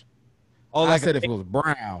 Trash. Oh, I like said a if it was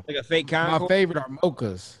brown. like a fake My Concord. favorite are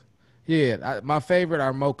mochas. Yeah, my favorite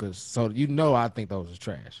are mochas. So you know I think those are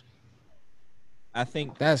trash. I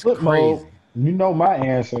think. That's Flip mode. crazy. You know my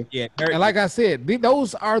answer. Yeah, And like I said,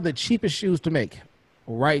 those are the cheapest shoes to make.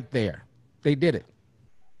 Right there. They did it.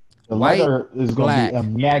 The White, leather is going to black. be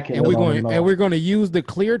immaculate And on them. we're going to use the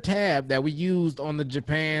clear tab that we used on the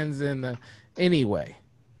Japans and the anyway.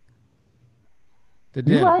 The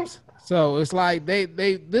You right. denims. So it's like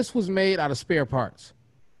this was made out of spare parts.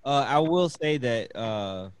 I will say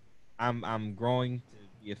that I'm growing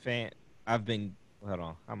to be a fan. I've been hold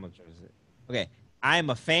on. How much is it? Okay, I am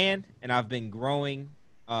a fan, and I've been growing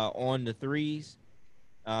on the threes.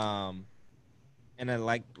 And then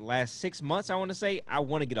like last 6 months, I want to say I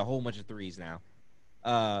want to get a whole bunch of threes now.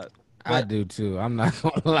 I But- do too. I'm not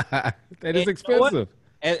gonna lie. That is And you know what? expensive.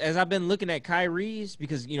 As I've been looking at Kyrie's,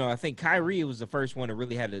 because I think Kyrie was the first one to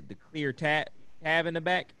really have the clear tab in the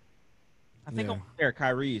back. I think Yeah. I'm gonna pair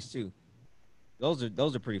Kyrie's too. Those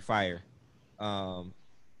are pretty fire.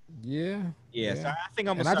 Yeah. Yeah, so I think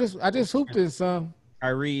I'm And gonna I just hooped in some.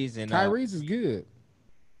 Kyrie's and Kyrie's is good.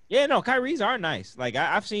 yeah, no, Kyrie's are nice. Like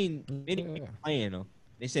I've seen many Yeah. people playing them.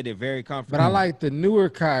 They said they're very comfortable. But I like the newer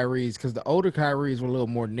Kyrie's because the older Kyrie's were a little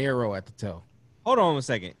more narrow at the toe. Hold on a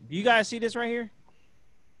second. Do you guys see this right here?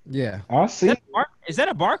 Yeah. I Is see. that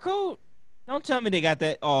a barcode? Don't tell me they got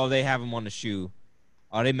that. Oh, they have them on the shoe.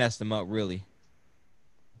 Oh, they messed them up really.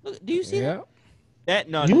 Look, do you see Yeah. that?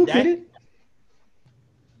 No, You that, get it.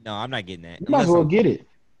 No, I'm not getting that. You might as well get it.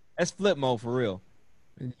 That's flip mode for real.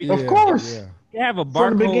 Yeah, course. Yeah. They have a From the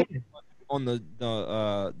barcode beginning. on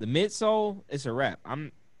the midsole. It's a wrap.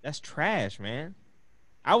 That's trash, man.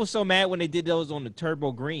 I was so mad when they did those on the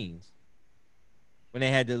turbo greens. When they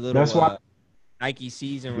had the little That's why- Nike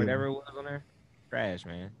season, Yeah. whatever it was on there. Trash,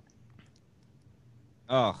 man.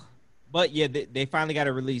 Oh, but yeah, they finally got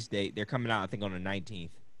a release date. They're coming out, I think, on the 19th,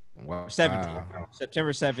 Wow. 17th,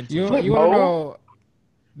 September 17th. You Flip want to mode. know?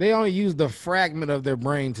 They only use the fragment of their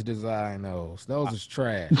brain to design those. Those is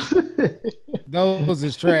trash. Those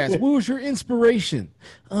is trash. What was your inspiration?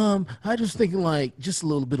 I just thinking like just a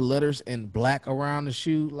little bit of letters and black around the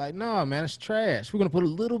shoe. Like, no, man, it's trash. We're gonna put a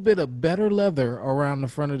little bit of better leather around the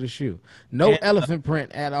front of the shoe. No And, elephant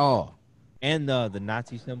print at all. And the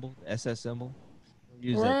Nazi symbol, the SS symbol.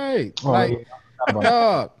 Use that. Right. Oh, Like, yeah. How about-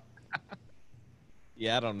 dog.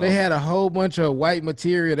 Yeah, I don't know. They had a whole bunch of white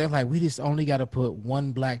material. They're like, we just only got to put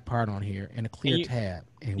one black part on here and a clear you- tab,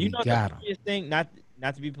 and You we know the got them. funniest thing, not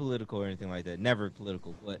to be political or anything like that, never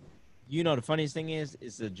political, but the funniest thing is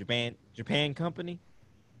a Japan company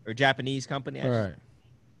or Japanese company, actually.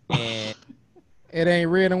 Right. And It ain't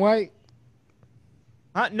red and white.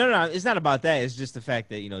 no, it's not about that. It's just the fact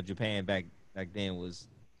that Japan back then was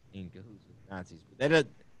in cahoots with Nazis. But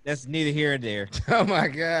that's neither here or there. Oh my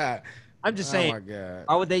god. I'm just Oh saying, my god.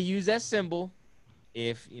 why would they use that symbol?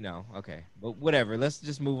 If okay, but whatever. Let's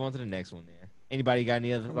just move on to the next one. There. Anybody got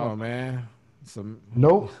any other Come thoughts? on, man. Some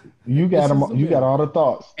Nope. You got This is them. You got a- all the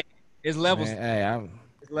thoughts. It's levels. Man, hey, I'm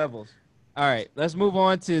It's levels. All right, let's move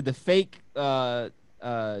on to the fake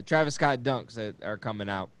Travis Scott dunks that are coming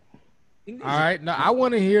out. all right. Now I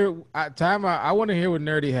want to hear time out. I want to hear what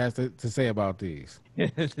Nerdy has to say about these.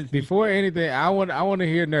 Before anything, I want to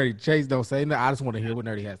hear Nerdy. Chase, don't say no. I just want to hear what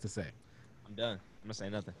Nerdy has to say. I'm done. I'm not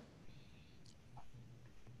saying nothing.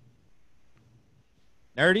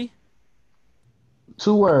 Nerdy?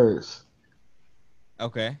 2 words.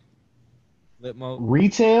 Okay. Flip mode.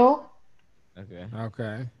 Retail Okay.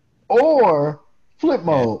 Okay. or flip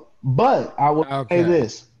mode. But I will Okay. say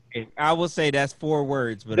this: I will say that's 4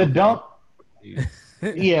 words, but the okay. dunk.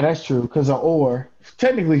 Yeah, that's true. Because or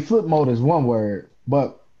technically flip mode is 1 word,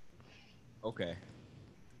 but Okay.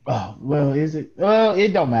 well, is it? Well, it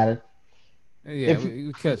don't matter. Yeah, If-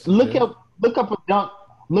 we catch it, Look man. up a dunk.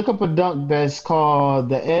 Look up a dunk that's called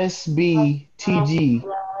the SBTG.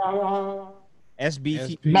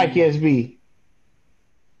 SBT. Nike SB.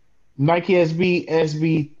 Nike SB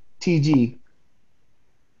SBTG.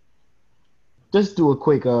 Just do a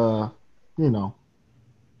quick because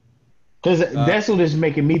that's what it's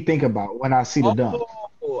making me think about when I see the dunk.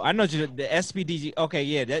 Oh, I know the SPDG. Okay,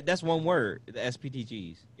 yeah, that's 1 word. The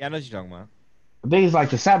SPDGs. Yeah, I know what you're talking about. I think it's like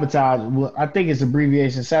the sabotage. Well, I think it's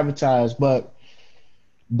abbreviation sabotage, but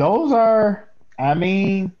those are. I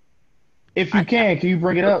mean, if you can you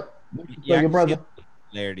bring it up? Yeah, I your can see brother.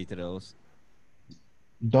 similarity to those.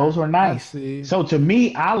 Those were nice. see. So to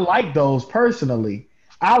me, I like those personally.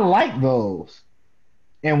 I like those.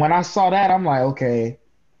 And when I saw that, I'm like, okay,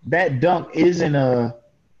 that dunk isn't a,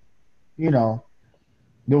 you know,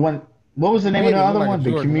 the one. What was the It name of made the it look other like a one? The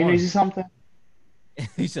Jordan community 1. something.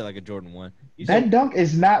 You said like a Jordan 1. You said That dunk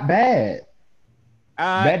is not bad.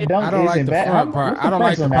 That it, I dunk don't like isn't the bad. front part. What's I the don't like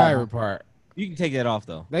price the on that one? pirate part. you can take that off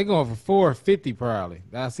though. They going for 450 probably.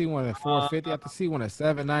 I see one at Uh, 450. I have to see one at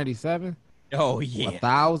 797. oh A yeah.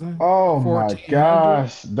 thousand, Oh my 1,400.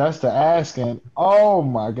 gosh, that's the asking. Oh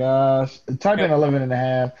my gosh. Type Yep. in 11 and a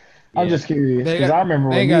half. I'm Yeah. just curious They because got I remember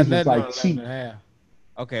they when ain't got these was nothing like on 11 cheap. and a half.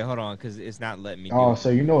 Okay, hold on, because it's not letting me do Oh, it. so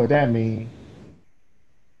you know what that means.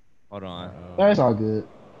 Hold on. That's all good.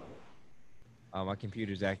 My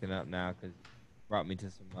computer's acting up now because brought me to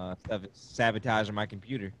some sabotage on my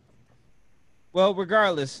computer. Well,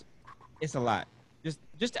 regardless, it's a lot.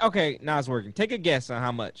 Just okay. Now it's working. Take a guess on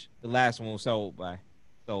how much the last one was sold for.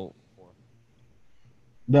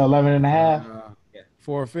 The 11 and a half? Yeah.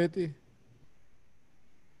 450.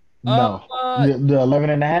 No. The 11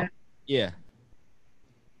 and a half? Yeah,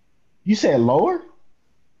 You said lower?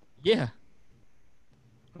 yeah.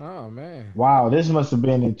 Oh man. Wow, this must have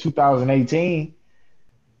been in 2018.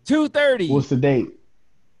 230. What's the date?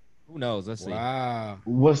 Who knows? Let's see. Wow.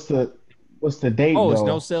 What's the date Oh, it's no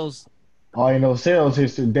though? sales. Oh, ain't no sales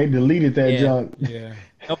history. They deleted that Yeah, junk. Yeah.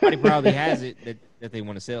 nobody probably has it that they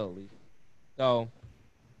want to sell at least. So,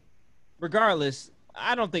 regardless,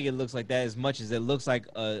 I don't think it looks like that as much as it looks like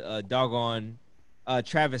a doggone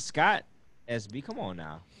Travis Scott SB. Come on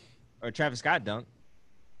now, or Travis Scott dunk.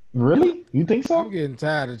 Really? You think I'm so? getting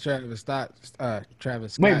tired of Travis Wait,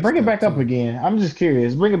 Scott bring it stuff back up too. again. I'm just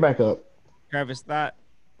curious. Bring it back up. Travis Scott.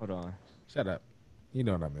 Hold on. Shut up. You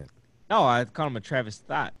know what I meant. No, I call him a Travis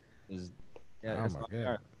Scott. Yeah, Oh that's my all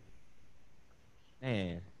god.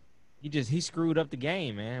 man. He screwed up the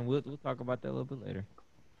game, man. We'll talk about that a little bit later.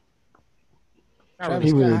 Not really, Travis He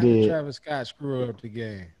Scott. really How did did. Travis Scott screw up the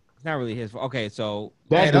game? it's not really his fault. Okay, so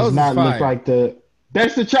Hey, That does those is not look fire. like the.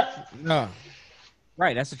 That's the trap. No.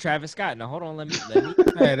 right, that's a Travis Scott. Now hold on, let me.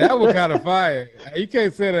 Hey, that was kind of fire. Hey, you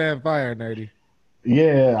can't say that in fire, nerdy.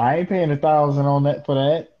 Yeah, I ain't paying 1,000 on that for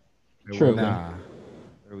that. Tripping. Nah.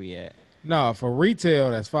 Where we at? No, for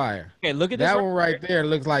retail, that's fire. Okay, look at this. That one right there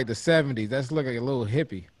looks like the 70s. That's looking like a little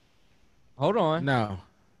hippie. Hold on. No.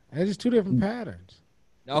 It's just two different patterns.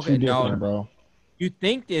 Okay, Too different, no. bro. You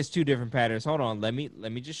think there's two different patterns? Hold on. Let me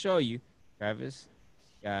just show you. Travis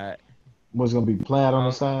got. What's gonna be plaid on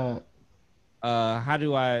the side? How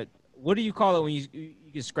do I? What do you call it when you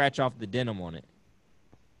can scratch off the denim on it?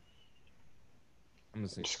 I'm gonna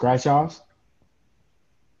see. Scratch offs.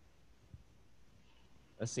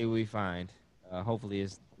 Let's see what we find. Hopefully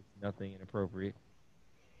it's nothing inappropriate.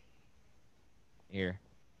 Here.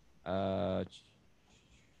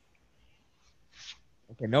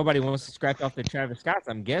 Okay, nobody wants to scratch off the Travis Scotts,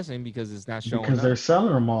 I'm guessing, because it's not showing Because up. they're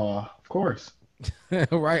selling them all, of course.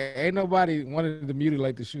 Right? Ain't nobody wanted to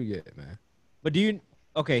mutilate the shoe yet, man. But do you?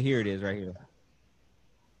 Okay, here it is, right here.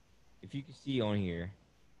 If you can see on here,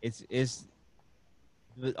 it's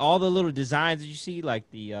all the little designs that you see, like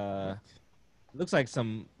the looks like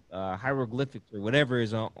some hieroglyphics or whatever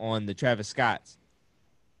is on the Travis Scotts.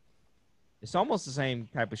 It's almost the same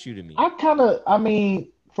type of shoe to me. I mean,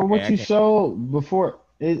 from what I you can't. showed before,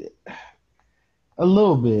 a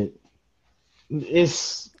little bit.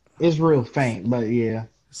 It's real faint, but yeah,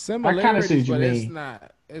 I kind of see Similarities, what you but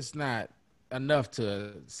mean. it's not enough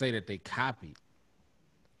to say that they copied.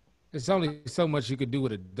 There's only so much you could do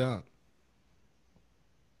with a dunk.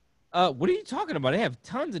 What are you talking about? They have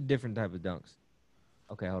tons of different type of dunks.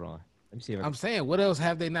 Okay, hold on. Let me see if I I'm saying, what else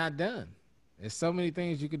have they not done? There's so many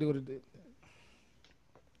things you could do with a.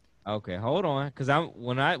 Okay, hold on. Cause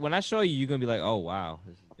when I show you, you're gonna be like, oh wow,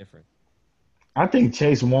 this is different. I think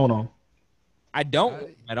Chase won them. I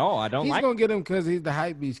don't at all. I don't He's like. gonna get him because he's the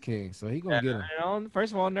hype beast king, so he's gonna get him.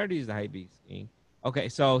 First of all, Nerdy is the hype beast. King. Okay,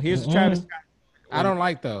 so here's the Travis Scott. I don't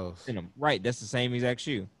like those. Right, that's the same exact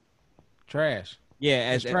shoe. Trash.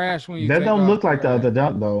 Yeah, It's trash when you. That take don't off look like the rag. other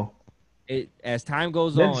dunk though. as time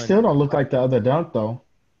goes That on. still don't look like the other dunk though,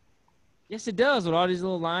 Yes, it does with all these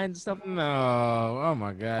little lines and stuff. No, oh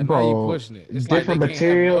my god! Now you bro. pushing it. It's like they Different can't have no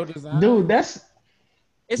material, design. dude. That's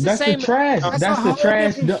It's the that's the same. trash. That's That's a the whole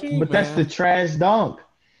trash different dunk. shoe, But that's the man. trash dunk.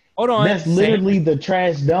 Hold on. That's same- literally the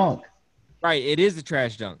trash dunk. right. It is the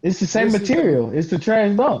trash dunk. It's the same This is the- material. It's the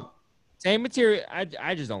trash dunk. Same material.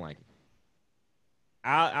 I just don't like it.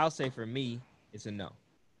 I'll say for me, it's a no. I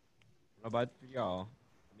don't know about for y'all.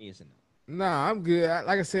 For me, it's a no. Nah, I'm good.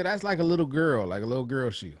 Like I said, that's like a little girl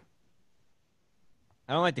shoe.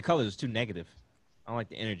 I don't like the colors. It's too negative. I don't like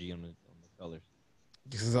the energy on the colors.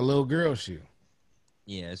 This is a little girl shoe.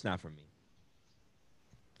 Yeah, it's not for me.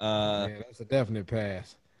 Yeah, that's a definite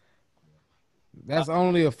pass. That's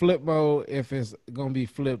only a flip mode if it's gonna be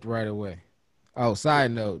flipped right away. Oh,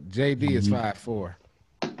 side note, JD is 5'4".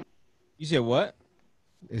 You said what?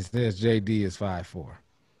 It says JD is 5'4".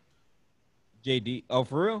 JD. Oh,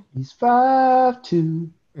 for real? He's 5'2".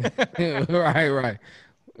 Right, right.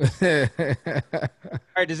 All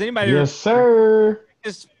right. Does anybody Yes, sir.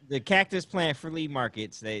 the cactus plant flea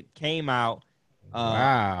markets that came out?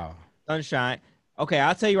 Wow. Sunshine. Okay,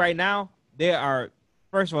 I'll tell you right now. There are.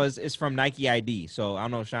 First of all, it's from Nike ID. So I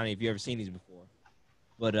don't know, Shawnee, if you ever seen these before.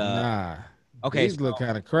 But Nah. okay, These look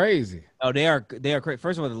kind of crazy. oh, they are great.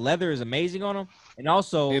 First of all, the leather is amazing on them, and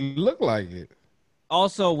also It look like it.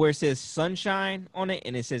 where it says sunshine on it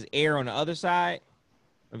and it says air on the other side.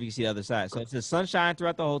 I don't know if you can see the other side. So it says sunshine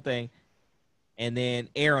throughout the whole thing, and then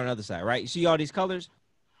air on the other side. Right? You see all these colors?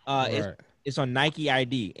 Right. It's on Nike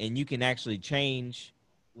ID, and you can actually change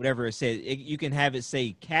whatever it says. You can have it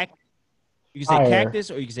say cactus. You can say Fire.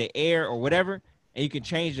 cactus, or you can say air, or whatever, and you can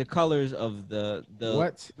change the colors of the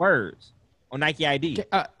What? words on Nike ID.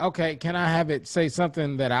 Okay, can I have it say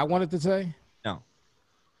something that I wanted to say? No.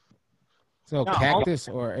 So No. cactus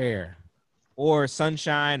or air? Or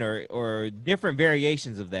sunshine, or different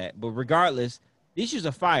variations of that. But regardless, these shoes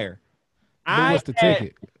are fire. But what's the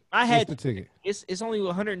ticket? I What's had the ticket? it's only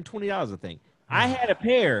 $120, I think. I had a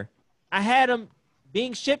pair. I had them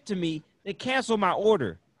being shipped to me. They canceled my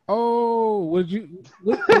order. Oh, what did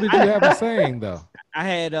you have a saying though? I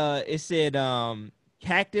had it said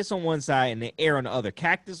cactus on one side and the air on the other.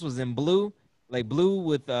 Cactus was in blue, like blue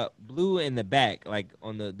with blue in the back, like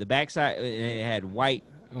on the back side, and it had white,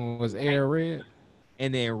 Was air red?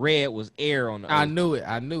 and then red was air on the I other.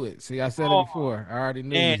 knew it. See, I said Oh, it before. I already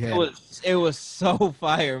knew And you had it was so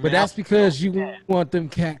fire, man. But that's because you want them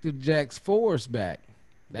Cactus Jacks 4s back.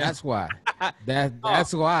 That's why.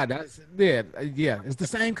 That's why. That's yeah. It's the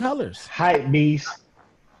same colors. Hype beast.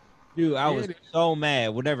 Dude, I was so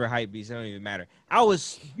mad. Whatever hype beast, it don't even matter.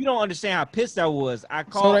 You don't understand how pissed I was. I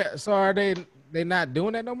called. So are they not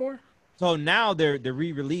doing that no more? So now they're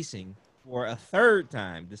re-releasing for a third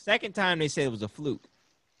time. The second time they said it was a fluke,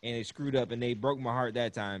 and they screwed up, and they broke my heart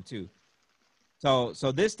that time too. So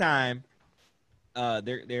this time,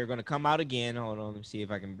 they're gonna come out again. Hold on, let me see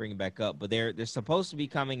if I can bring it back up. But they're supposed to be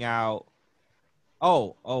coming out.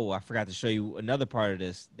 Oh, I forgot to show you another part of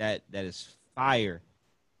this that is fire.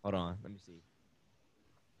 Hold on, let me see.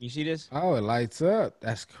 You see this? Oh, it lights up.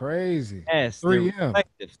 That's crazy. Yes, 3M.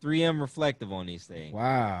 3M reflective on these things.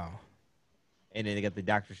 Wow. And then they got the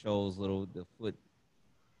Dr. Scholl's the foot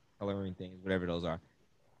coloring things, whatever those are.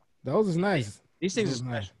 Those is nice. These things Those are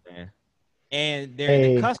is nice. special, man. And they're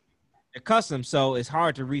Hey. custom. They're custom, so it's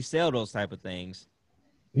hard to resell those type of things.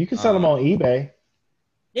 You can sell them on eBay.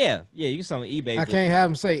 Yeah, you can sell them on eBay. I but- can't have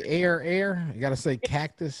them say air. You gotta say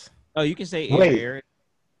cactus. Oh, you can say Wait. air.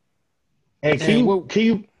 Hey, And can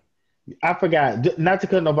you? I forgot. Not to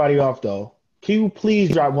cut nobody off though. Can you please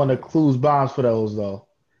drop one of Clue's bombs for those though?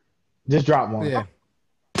 Just drop one. Yeah.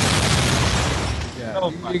 Yeah,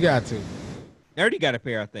 Oh, you got to. Nerdy got a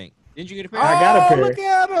pair, I think. Didn't you get a pair? I got a pair. Look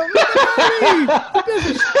at him. Look at me. This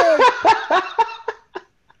is shit.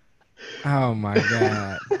 Oh my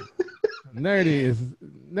god. Nerdy is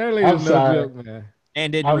I'm no sorry. joke, man.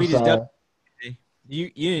 And did I'm read his sorry. W. You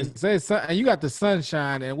It says sun, and you got the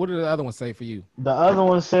sunshine. And what did the other one say for you? The other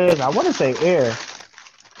one says, I want to say air.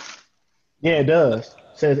 Yeah, it does. It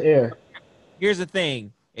says air. Here's the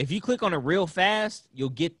thing. If you click on it real fast, you'll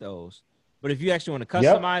get those. But if you actually want to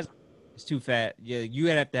Yep. customize, it's too fast. Yeah, you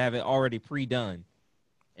have to have it already pre-done.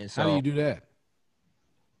 And so How do you do that?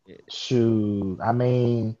 Shoot. I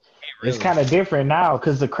mean, really. it's kind of different now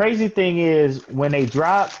because the crazy thing is when they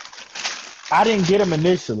drop, I didn't get them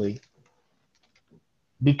initially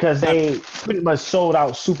because they pretty much sold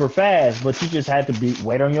out super fast, but you just had to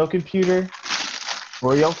wait on your computer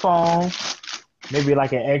or your phone, maybe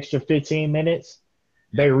like an extra 15 minutes.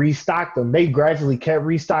 They restocked them. They gradually kept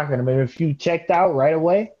restocking them. And if you checked out right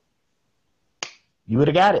away, you would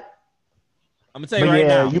have got it. I'm gonna tell you But right yeah,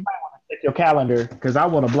 now. you might want to check your calendar because I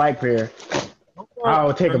want a black pair.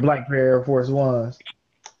 I'll take a black pair of Air Force Ones.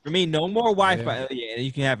 For me, no more Wi-Fi. Yeah, and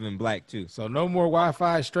you can have them in black too. So no more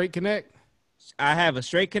Wi-Fi, straight connect. I have a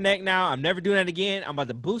straight connect now. I'm never doing that again. I'm about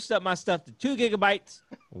to boost up my stuff to 2 gigabytes.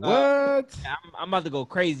 What? I'm about to go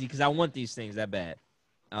crazy because I want these things that bad.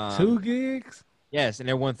 2 gigs? Yes, and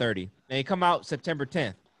they're 130. They come out September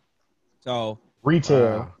 10th. So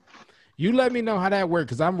Retail. Wow. You let me know how that works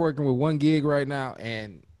because I'm working with 1 gig right now,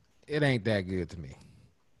 and it ain't that good to me.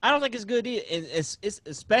 I don't think it's good either. It's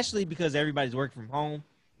especially because everybody's working from home.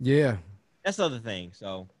 Yeah. That's the other thing.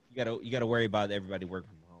 So you gotta worry about everybody working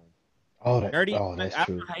from Nerdy, that's I don't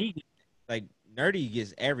true. know how he gets, like Nerdy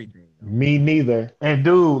gets everything. Though. Me neither. And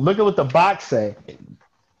dude, look at what the box say.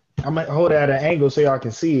 I'm gonna hold it at an angle so y'all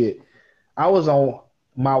can see it. I was on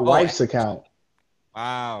my Oh, wife's account.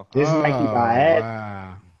 wow. This Nike by Oh ad,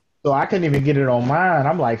 wow. so I couldn't even get it on mine.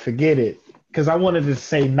 I'm like, forget it, because I wanted to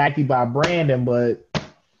say Nike by Brandon, but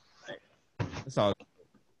That's all.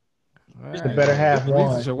 All Just the right, better man. half At least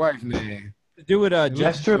it's won. your wife name. do it, At least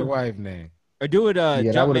That's it's your true. wife name. or do it, Yeah,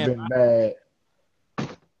 that would have been bad.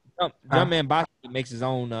 Huh? Jumpman Box makes his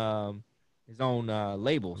own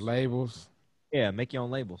labels. Labels. Yeah, make your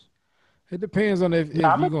own labels. It depends on if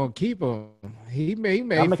Nah, you're gonna keep them. He may I'm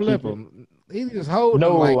gonna flip keep it. them. He just holding them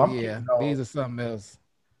No, like, I'm yeah, keeping these those. are something else.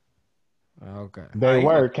 Okay. They He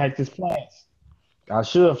gonna were cactus plants. I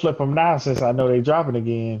should flip them now since I know they dropping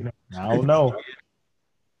again. I don't know.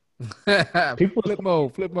 People, Flip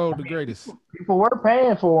mode, the greatest. people were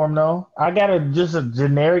paying for them though. I got just a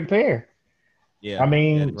generic pair. yeah, I yeah,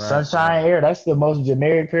 mean, Right, Sunshine right. Air. That's the most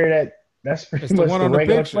generic pair. That's It's pretty the much one the on the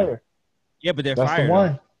regular picture. player. yeah. But they're That's the fire though.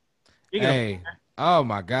 one. Speaking of Hey, oh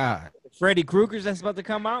my God. Freddy Krueger's that's about to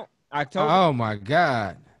come out October. Oh my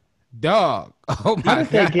God. Dog. Oh How my did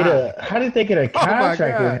they get God. a? How did they get a Oh my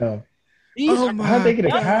contract with God. him? These Oh are How did they my get a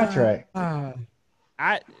God. contract?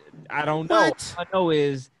 I I don't know. What? All I know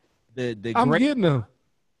is the I'm great. getting them.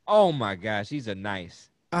 Oh my gosh, these are nice.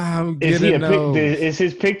 I'm Is he getting a pic? those. Is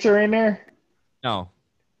his picture in there? No,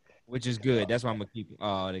 which is good. That's why I'm gonna keep.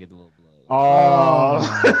 Oh, they get the little blood. Oh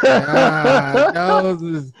Oh. my God. Those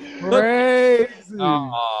is Look. crazy.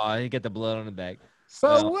 Oh, he get the blood on the back. So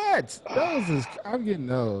Well, what? Those is I'm getting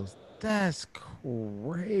those. That's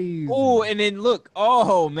crazy. oh, and then look.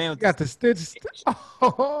 Oh man, You got the stitch.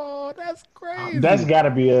 Oh, that's That's crazy. gotta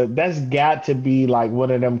be a. That's got to be like one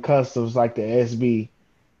of them customs, like the SB.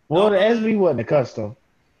 no, Well, the SB wasn't a custom.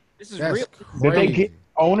 this is That's real. Did they get crazy.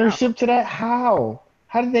 ownership to that? How?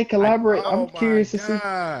 How did they collaborate? I'm Oh my curious to see.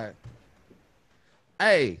 God.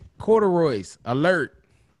 Hey, corduroys, alert. That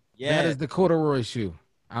Yeah, is the corduroy shoe.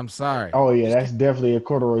 I'm sorry. Oh yeah, that's definitely a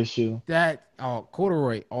corduroy shoe.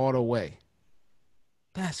 Corduroy all the way.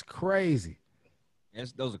 That's crazy.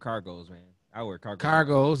 those are cargos, man. I wear cargos.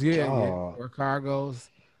 Cargos, yeah. Oh, Or cargos.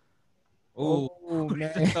 Oh, Oh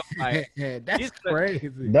man, like, that's crazy.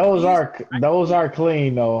 these, those are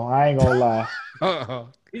clean though. I ain't gonna lie. Oh,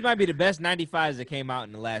 these might be the best 95s that came out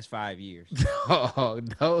in the last 5 years,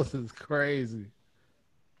 those is crazy.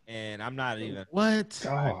 and I'm not even. What?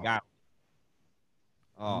 I Oh, got.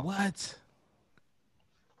 Oh, What?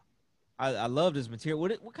 I love this material.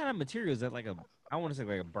 What kind of material is that? Like a I want to say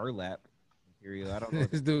like a burlap material. I don't know.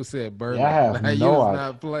 This dude said yeah, I burlap. have Like, you no was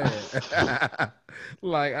idea. not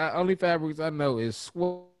playing. Only fabrics I know is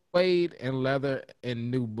suede and leather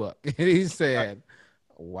and nubuck. And he said,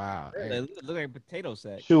 "Wow, They hey, look like a potato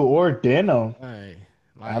sack. Shoe or denim. hey,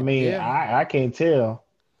 I like mean, yeah, I can't tell.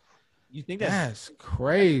 You think that's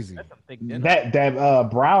crazy." that's some thick denim?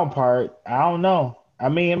 That brown part, I don't know. I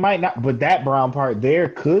mean, it might not, but that brown part there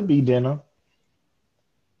could be denim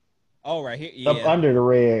Oh, right here. up Yeah, under the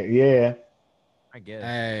red. Yeah. I guess.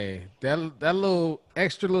 Hey, that little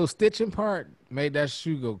extra little stitching part made that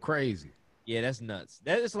shoe go crazy. Yeah, that's nuts.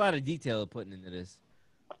 There's a lot of detail putting into this.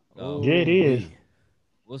 So Yeah, it is. Ooh-wee.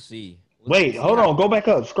 we'll see. Wait, See hold how- on. Go back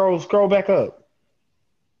up. Scroll back up.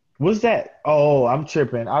 What's that? Oh, I'm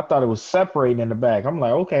tripping. I thought it was separating in the back. I'm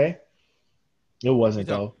like, okay. It wasn't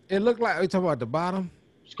You talk- though. It looked like we talking about the bottom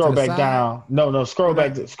to Scroll the back side. down. No, scroll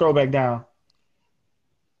back. Scroll back down.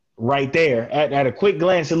 Right there. At a quick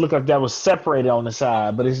glance, it looked like that was separated on the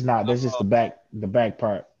side, but it's not. That's just the back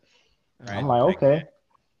part. Right. I'm like, okay.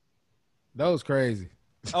 That was crazy.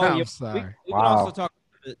 Oh, I'm yeah. sorry. We can also Wow. talk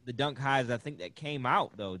about the Dunk Highs. I think that came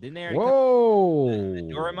out though, didn't they? already come- Whoa. The I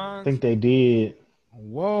Doraemons think they did.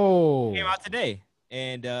 Whoa. came out today,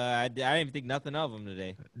 and I didn't even think nothing of them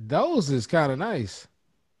today. Those is kind of nice.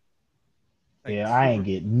 Like, Yeah, I ain't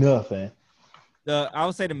get nothing. I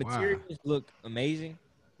would say the Wow. materials look amazing.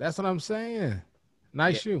 That's what I'm saying.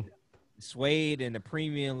 Nice Yeah. shoe. The suede and the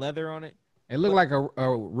premium leather on it. It looked like a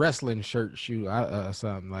wrestling shirt shoe,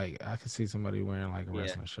 something like I could see somebody wearing like a Yeah.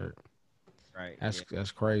 wrestling shirt. Right. That's yeah.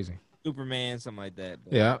 crazy. Superman, something like that.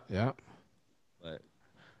 But, Yeah. But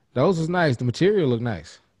Those is nice. The material look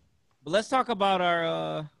nice. let's talk about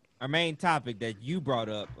our main topic that you brought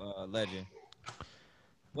up, Legend.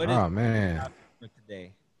 What is Oh man, for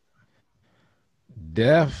today?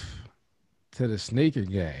 death to the sneaker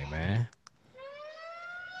game, man.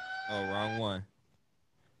 Oh, wrong one.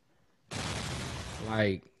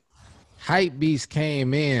 Like hype beast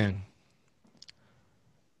came in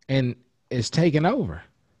and it's taking over.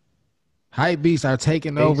 Hype beasts are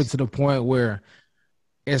taking over to the point where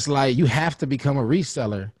it's like you have to become a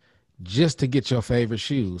reseller just to get your favorite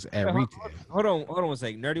shoes at Hold retail. hold on, hold on one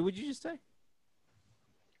second. Nerdy, what'd you just say?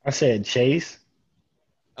 I said Chase.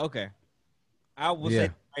 Okay. I will Yeah.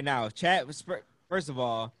 say right now, Chad. First of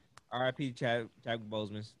all, R.I.P. Chadwick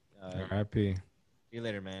Boseman. R.I.P. See you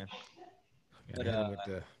later, man. Gotta But, hit him with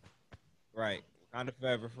the- Right, Wakanda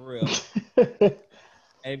forever for real.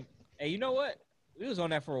 And hey, you know what? We was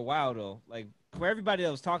on that for a while though. Like for everybody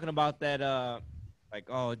that was talking about that, like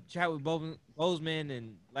oh Chadwick Boseman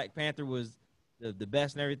and Black Panther was the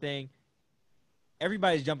best and everything.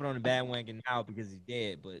 Everybody's jumping on the bandwagon now because he's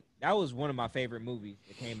dead, but that was one of my favorite movies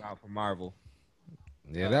that came out from Marvel.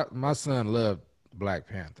 Yeah, that my son loved Black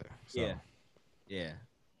Panther. So. Yeah, yeah.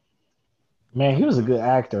 Man, he was a good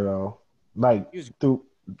actor though. Like He was- through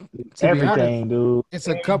To be everything, honest, dude. it's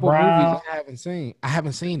a couple Brown. movies I haven't seen. I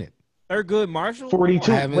haven't seen it. Thurgood Marshall.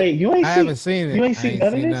 42. I haven't- Wait, you ain't I seen? haven't seen it. You ain't I seen ain't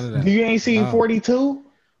none seen of none of this? that. You ain't seen No. 42?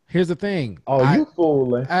 Here's the thing. Oh, you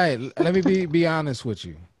fooling. Hey, let me be honest with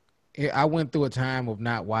you. I went through a time of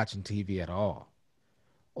not watching TV at all,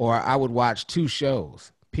 or I would watch 2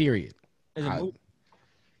 shows. Period. As a movie.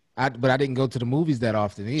 But I didn't go to the movies that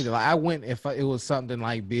often either. Like I went if it was something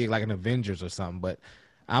like big, like an Avengers or something. But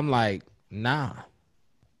I'm like, nah.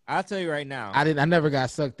 I'll tell you right now. I never got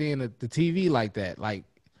sucked in the TV like that. Like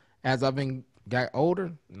as I've got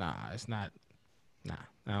older, nah, it's not. Nah,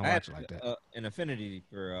 I don't I watch had it like that. an affinity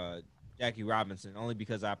for Jackie Robinson only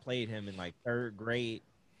because I played him in like 3rd grade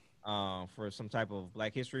for some type of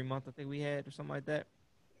Black History Month I think we had or something like that.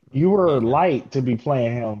 You were light to be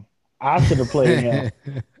playing him. I should have played him.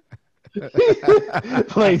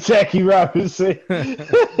 Play Jackie Robinson.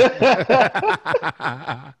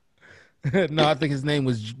 No, I think his name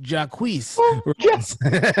was Jacquees.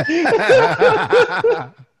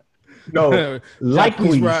 No,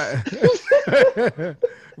 Likewise.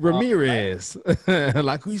 Ramirez.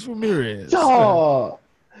 Laquise Ramirez. Dog.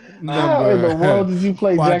 How in the world did you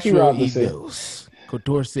play Jackie Cuatro Robinson? y dos.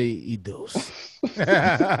 Catorce y dos.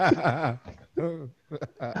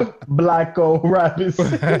 Blacko Robinson.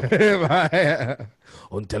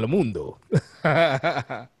 On Telemundo.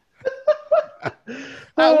 I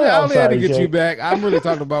I'm only had to sorry, get you Jake. back. I'm really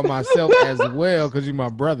talking about myself as well because you're my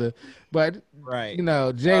brother. But Right. you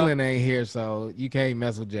know, Jalen ain't here, so you can't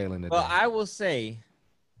mess with Jalen today. Well, I will say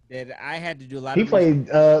that I had to do a lot He of played.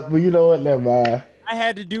 Well, you know what? Never mind. I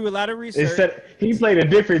had to do a lot of research. Instead, he played a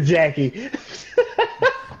different Jackie.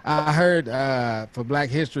 I heard for Black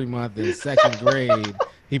History Month in 2nd grade,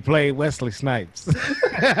 he played Wesley Snipes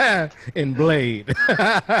in Blade.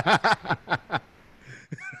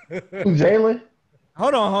 Jalen.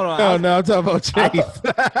 Hold on. No, I'm talking about Chase.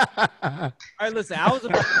 All right, listen. I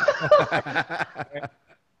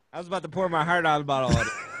was about to pour my heart out about all this.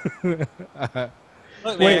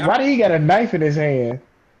 Look, Wait, man, why did he got a knife in his hand?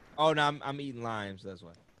 oh no, I'm eating limes. That's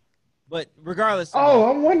why. But regardless, Oh,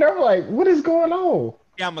 I'm wondering. I'm like, what is going on?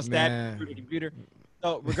 yeah, I'm a stab Man. through the computer.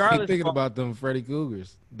 So He regardless, thinking of, about them Freddy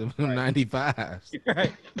Cougars, them 95s.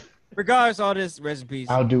 right. Regardless, of all this rest in peace.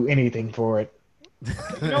 I'll do anything for it.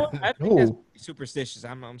 You know, what? I think that's Ooh. superstitious.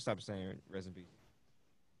 I'm stop saying rest in peace.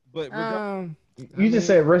 But You just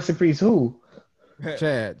said recipes. Who?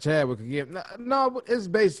 Chad would give no, but it's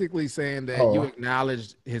basically saying that you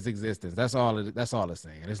acknowledge his existence. That's all it's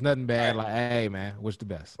saying. It's nothing bad. Like, hey man, wish the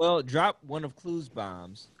best. well, drop one of Clue's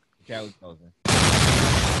bombs. Chadwick Boseman.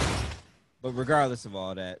 But regardless of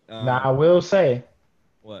all that, Now I will say,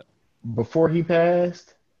 what? before he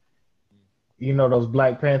passed, you know those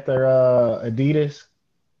Black Panther Adidas.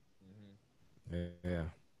 Yeah.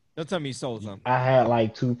 Don't tell me you sold something. I had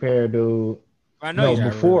like 2 pair, dude. I know No, you.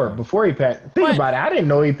 before he passed. Think What? about it. I didn't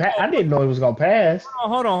know he passed. I didn't know he was gonna pass.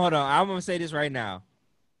 Hold on. I'm gonna say this right now.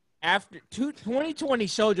 After 2020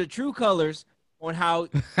 showed your true colors on how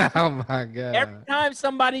Oh my god. every time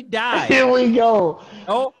somebody dies, Here we go.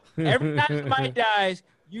 every time somebody dies,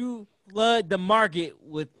 you flood the market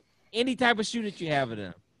with any type of shoe that you have of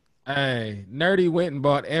them. Hey, Nerdy went and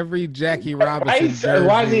bought every Jackie Robinson jersey.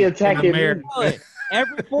 Why is he attacking in me? America. Flood.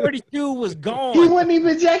 Every 42 was He gone. wasn't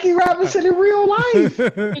even Jackie Robinson in real life.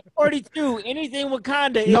 Every 42, anything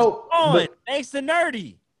Wakanda is No, gone. but- Thanks to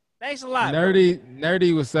Nerdy. Thanks a lot. bro.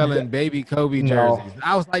 Nerdy was selling baby Kobe No. jerseys.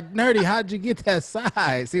 I was like, Nerdy, how'd you get that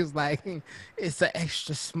size? He was like, it's an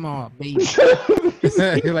extra small baby. He's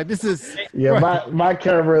like, this is Yeah, my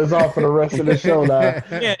camera is off for the rest of the show now.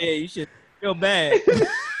 Yeah, you should feel bad.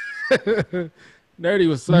 Nerdy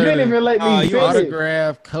was You didn't serving even let me you finish.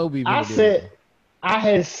 autograph Kobe. I memorabilia. said I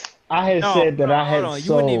had No, said that I hold had on.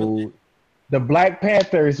 You wouldn't even- sold The Black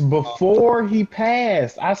Panthers before he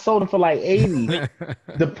passed. I sold them for like 80.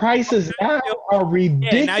 The prices now are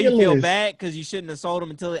Yeah, now you feel ridiculous. bad because you shouldn't have sold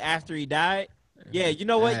him until after he died. Yeah, you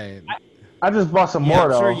know what? Hey, I just bought some Yeah, more I'm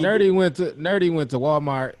though. sure you- Nerdy went to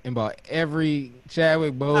Walmart and bought every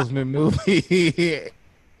Chadwick Boseman movie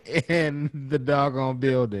in the doggone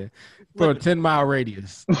building for a 10-mile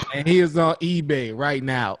radius. And he is on eBay right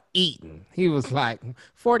now eating. He was like,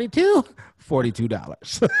 $42?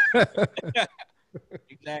 $42.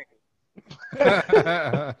 Exactly.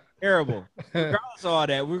 Terrible. Regardless of all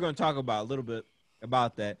that, we're going to talk about a little bit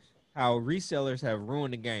about that, how resellers have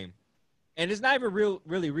ruined the game. And it's not even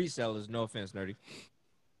really resellers, no offense, Nerdy.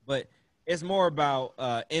 But it's more about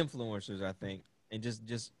influencers, I think. And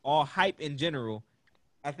just all hype in general,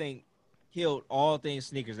 I think, killed all things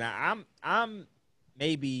sneakers. Now, I'm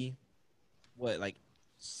maybe, like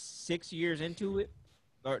 6 years into it?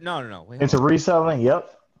 Or no. Wait, Into reselling,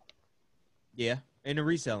 yep. yeah, into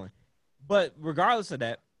reselling. But regardless of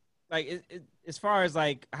that, like as far as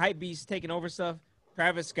like hype beasts taking over stuff,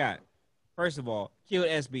 Travis Scott, first of all, killed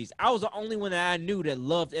SBs. I was the only one that I knew that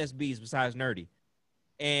loved SBs besides Nerdy.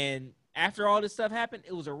 And after all this stuff happened,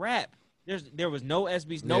 it was a wrap. There was no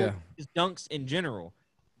SBs, no just dunks in general.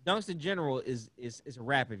 Dunks in general is a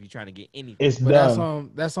wrap if you're trying to get anything. It's But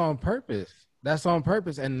done. that's on purpose. That's on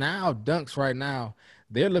purpose. And now dunks right now,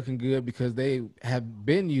 they're looking good because they have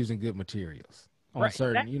been using good materials on Right,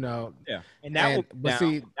 certain, Yeah, and that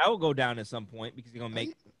will go down at some point because they're gonna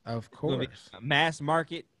make of gonna be course. a mass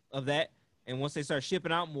market of that. And once they start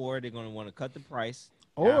shipping out more, they're gonna want to cut the price.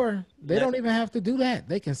 Or they don't even have to do that.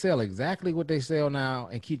 They can sell exactly what they sell now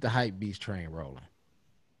and keep the hype beast train rolling.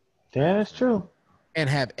 Yeah, that's true. And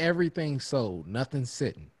have everything sold, nothing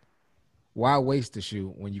sitting. Why waste the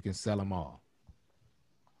shoe when you can sell them all?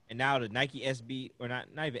 And now the Nike SB, or not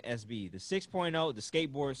even SB, the 6.0, the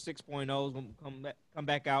skateboard 6.0 is going to come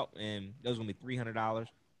back out, and those are going to be $300.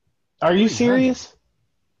 Are you serious?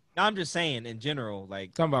 No, I'm just saying in general,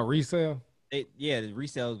 like, Talking about resale? the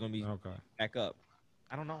resale is going to be Okay. back up.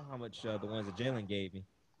 I don't know how much the ones that Jalen gave me,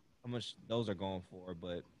 how much those are going for,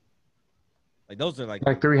 but like those are like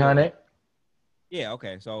 300. Yeah,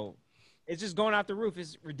 okay. So it's just going out the roof.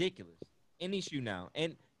 It's ridiculous. Any shoe now.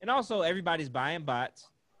 And also everybody's buying bots.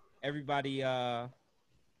 Everybody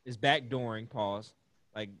is backdooring, pause.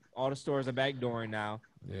 Like all the stores are backdooring now.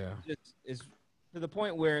 Yeah. It's to the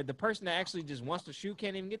point where the person that actually just wants the shoe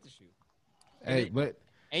can't even get the shoe.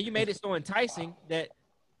 And you made it so enticing that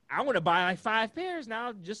I want to buy like 5 pairs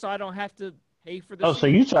now just so I don't have to pay for the shoe. So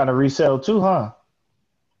you trying to resell too, huh?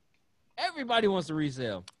 Everybody wants to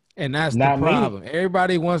resell. And that's Not the me. problem.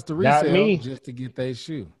 Everybody wants to Not resell me. just to get their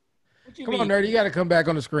shoe. What you Come mean? on, Nerdy. You got to come back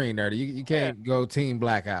on the screen, Nerdy. You can't go team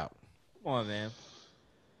blackout. Come on, man.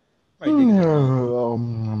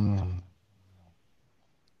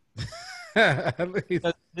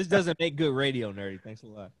 This doesn't make good radio, Nerdy. Thanks a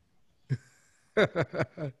lot.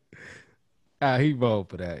 He bold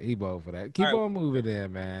for that. Keep All right. on moving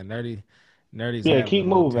in, man. Nerdy's Yeah, having keep a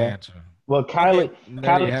little moving. tantrum. Well, Kylie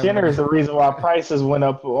Nerdy Jenner is the reason why prices went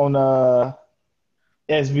up on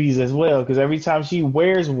SBs as well. Because every time she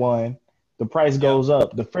wears one, the price goes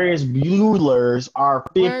up. The Ferris Buellers are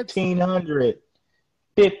 $1,500.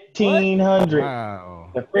 $1,500.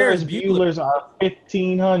 Wow, The Ferris Buellers are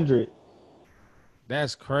 $1,500.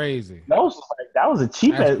 that's crazy. That was a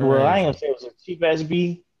cheap. That's Well, I ain't crazy. gonna say it was a cheap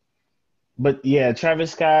SB, but yeah,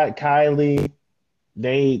 Travis Scott, Kylie,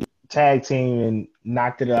 they tag team and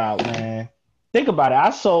knocked it out, man. Think about it. I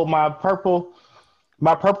sold my purple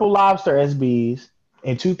lobster SBs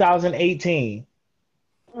in 2018.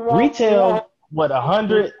 Retail what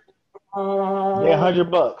 $100? Yeah,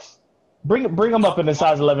 $100. Bring them up in the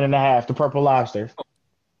size 11 and a half. The purple lobsters.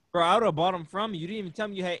 Bro, I would have bought them from you. You didn't even tell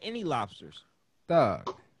me you had any lobsters.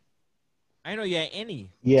 Dog. I didn't know you had any.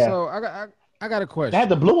 Yeah, So I got a they question. had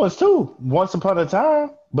the blue ones too. Once upon a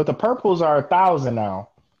time, but the purples are 1,000 now.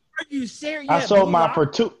 Are you serious? I sold mine for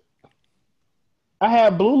 $2. I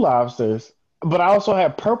had blue lobsters, but I also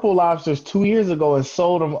had purple lobsters 2 years ago and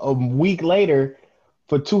sold them a week later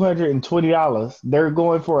for $220. They're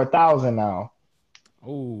going for 1,000 now.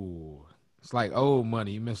 Oh, it's like old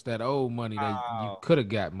money. You missed that old money that you Wow. could have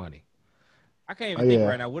got money. I can't even think Yeah.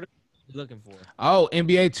 right now. What are you looking for? Oh,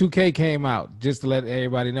 NBA 2K came out. Just to let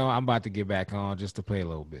everybody know, I'm about to get back on just to play a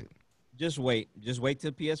little bit. Just wait. Just wait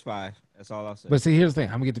till PS5. That's all I'll say. But see, here's the thing.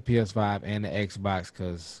 I'm gonna get the PS5 and the Xbox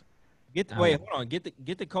because Wait, hold on. Get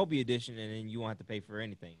the Kobe edition, and then you won't have to pay for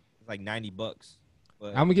anything. It's like $90.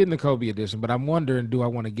 But I'm getting the Kobe edition. But I'm wondering, do I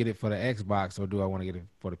want to get it for the Xbox or do I want to get it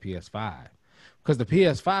for the PS5? Because the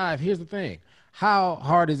PS5, here's the thing. how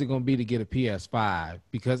hard is it going to be to get a PS5?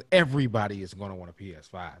 Because everybody is going to want a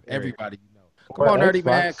PS5. Everybody, you know. Come Or on, Nerdy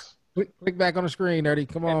man. Xbox. Click back on the screen, Nerdy.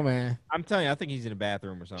 Come on, man. I'm telling you, I think he's in the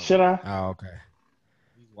bathroom or something. Should I? Oh, okay.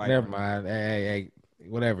 He's wiping. Never mind. Hey,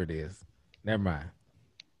 whatever it is. Never mind.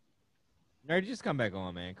 Nerd, just come back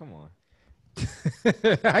on, man. Come on.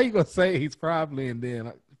 How you gonna say he's probably and then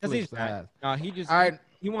Because flip he's sides? no, he just All right.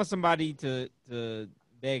 he wants somebody to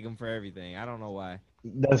beg him for everything. I don't know why.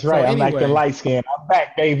 That's So right. I'm like the anyway. light skin. I'm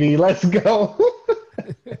back, baby. Let's go.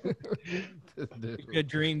 Your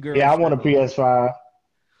dream girl. Yeah, I want a PS5.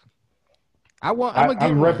 I'm gonna get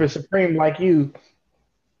I'm one. repping Supreme like you.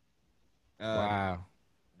 Wow.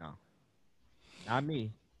 No, not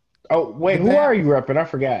me. Oh, wait, The who back- are you repping? I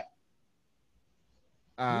forgot.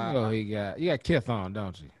 You know you got Kith on,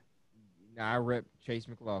 don't you? Nah, I rep Chase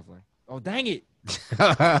McLaughlin. Oh, dang it.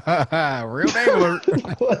 Real name alert.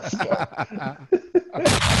 Let's go.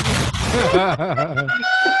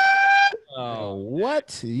 Oh,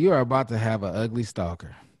 What? You are about to have an ugly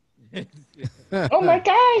stalker. Oh my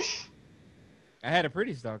gosh. I had a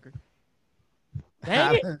pretty stalker.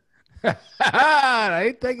 Dang it. I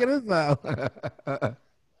ain't taking this out.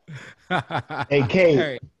 Hey,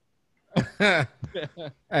 Kate. All right.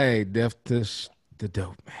 Hey, Death to the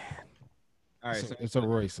Dope Man. All right. It's, So, it's a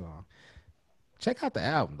Royce song. Check out the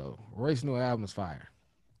album though. Royce's new album is fire.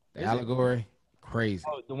 The Is it? Allegory, crazy.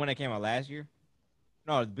 oh, the one that came out last year?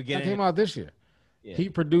 No, the That beginning. came out this year. Yeah. He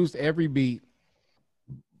produced every beat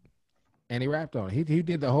and he rapped on it. He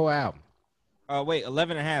did the whole album. Wait,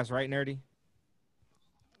 11 and a half, right, Nerdy?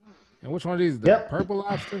 And which one of these? The Yep. Purple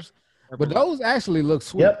Lobsters? But those actually look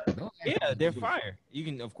sweet. Yep. Those Yeah, actually they're look fire. You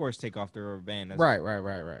can, of course, take off the rubber band. That's Right.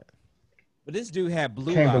 But this dude had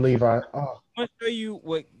blue. Can't Lobster. believe I. Oh I'm gonna show you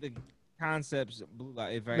what the concepts of blue.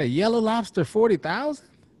 If The I, Yellow Lobster 40,000?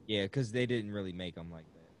 yeah, because they didn't really make them like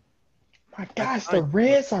that. my gosh, the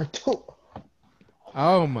Reds are too.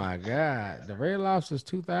 Oh my God. The Red Lobster's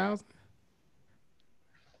 2,000?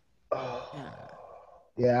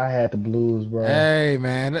 Yeah, I had the blues, bro. Hey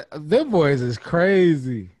man, them boys is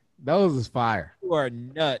crazy. Those is fire. You are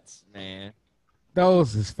nuts, man.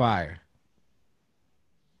 Those is fire.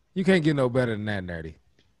 You can't get no better than that, Nerdy.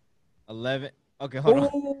 11. Okay, hold on.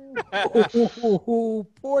 Ooh,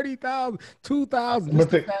 40,000, 2,000. But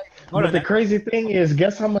the, Hold but on. the crazy thing is,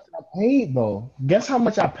 guess how much I paid though? Guess how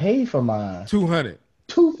much I paid for mine? 200.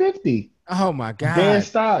 $250. Oh my Dead God.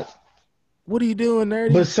 stock. What are you doing,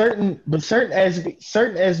 Nerdy? But certain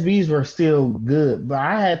SBs were still good. But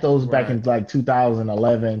I had those back in like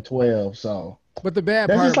 2011, 12. So But the bad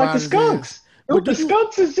that's part just like about the it is, Skunks. But Dude, the do you-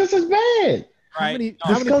 Skunks is just as bad. how Right. many, No,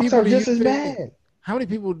 how The many Skunks people are do you just as think? bad. How many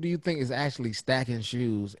people do you think is actually stacking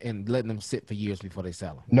shoes and letting them sit for years before they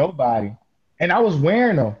sell them? Nobody. And I was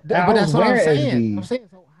wearing them. But I that's was what I'm wearing saying. I'm SBs. saying,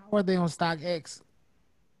 so how are they on StockX?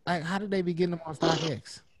 Like, how did they be getting them on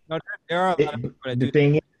StockX? No, there are a lot of people that The do.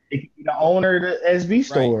 thing is, it could be the owner of the SB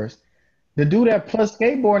stores. The dude at Plus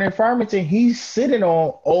Skateboard in Farmington, he's sitting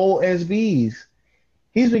on old SBs.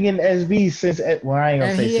 He's been getting SBs since, well, I ain't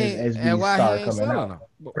gonna And say he since ain't, and SBs why he started ain't coming selling out. them?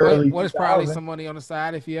 But Early what is probably 2000. some money on the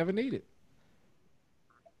side if you ever need it,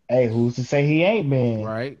 Hey, who's to say he ain't been?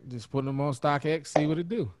 right? Just putting them on StockX, see what it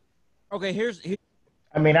do. Okay, here's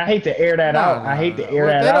I mean, I hate to air that out. I hate to air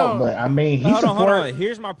Well, that they out, don't- but I mean, he hold on. support.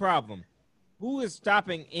 Here's my problem. Who is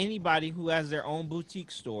stopping anybody who has their own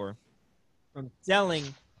boutique store from selling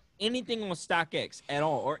anything on StockX at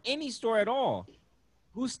all, or any store at all?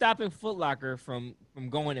 Who's stopping Foot Locker from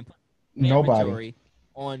going and putting Nobody. inventory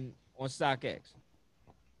on StockX?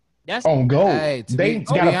 That's On Gold. Hey, to They be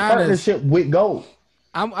got a honest- partnership with Gold.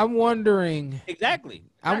 I'm wondering. exactly.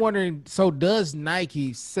 I'm wondering. So does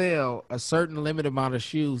Nike sell a certain limited amount of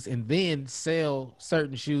shoes and then sell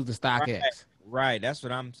certain shoes to StockX? Right. That's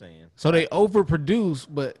what I'm saying. So they overproduce,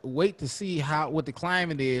 but wait to see what the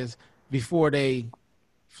climate is before they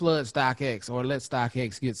flood StockX or let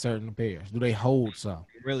StockX get certain pairs. Do they hold some?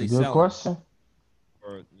 Really Good sell question.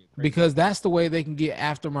 Because that's the way they can get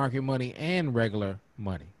aftermarket money and regular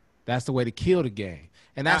money. That's the way to kill the game,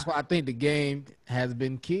 and that's why I think the game has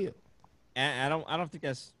been killed. And I don't think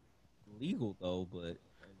that's legal though, but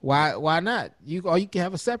Why not? You can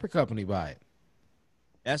have a separate company buy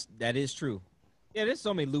it. that is true. Yeah, there's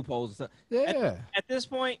so many loopholes and stuff. Yeah. At this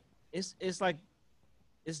point, it's like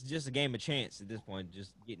it's just a game of chance at this point,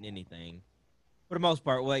 just getting anything. For the most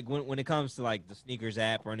part, like when it comes to like the sneakers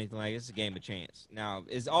app or anything like, it's a game of chance. Now,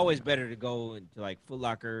 it's always better to go into like Foot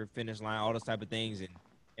Locker, Finish Line, all those type of things, and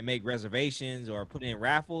make reservations or put in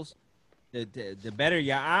raffles. The better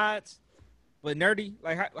your odds. But Nerdy,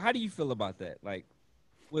 like, how do you feel about that? Like,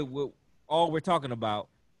 with all we're talking about,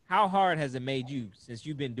 how hard has it made you since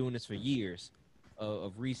you've been doing this for years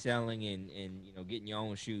of reselling and getting your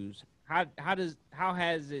own shoes. How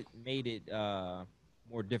has it made it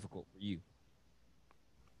more difficult for you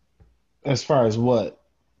As far as what?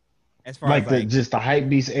 as far as Like the like just the hype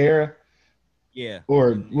beast era, yeah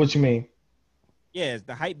or and what you mean? yeah, it's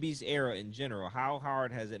the hype beast era in general. How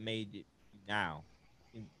hard has it made it now?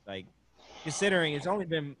 Like considering it's only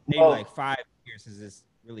been maybe like Well, 5 years since it's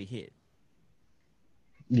really hit.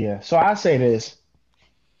 yeah. So I say this: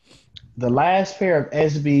 the last pair of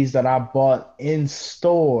SBs that I bought in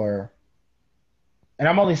store, and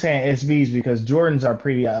I'm only saying SBs because Jordans are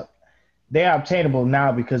pretty up. They're obtainable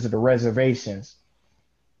now because of the reservations.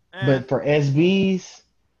 Eh, But for SBs,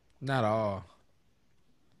 Not all.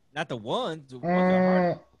 not the ones. The ones are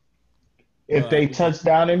hard, mm, if but they we just touch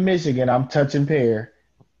down in Michigan, I'm touching pair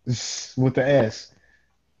with the S.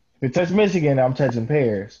 If it touch Michigan, I'm touching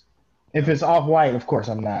pairs. If yeah it's off white, of course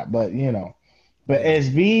I'm not. But you know, but yeah.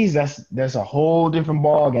 SBs, that's a whole different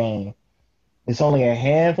ball game. It's only a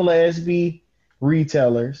handful of SB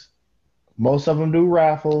retailers. Most of them do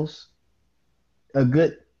raffles. A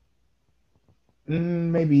good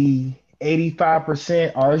maybe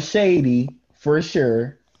 85% are shady for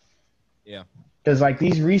sure. Yeah. Because like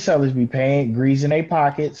these resellers be paying greasing their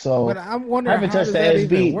pockets. But So I'm I wondering, haven't how touched does the that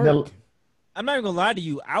even SB. work? I'm not even gonna lie to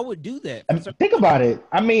you. I would do that I for mean, certain think people. about it.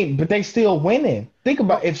 I mean, but they still winning. Think No,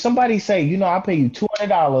 about if somebody say, I pay you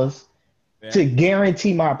 $200 yeah. to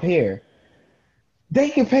guarantee my pair, they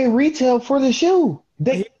can pay retail for the shoe.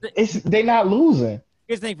 But They not losing.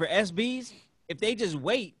 here's the thing for SBs, if they just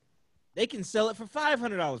wait, they can sell it for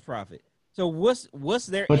 $500 profit. So what's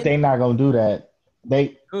their But end? they not gonna do that.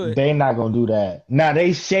 They Good. they not gonna do that. Now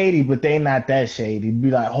they shady, but they not that shady.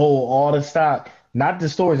 Be like hold all the stock, not the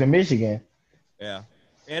stores in Michigan. Yeah.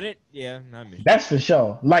 Edit. Yeah. Not Michigan. That's for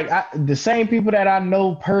sure. Like the same people that I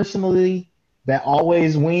know personally that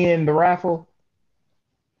always win the raffle,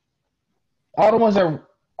 all the ones that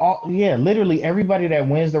all yeah, literally everybody that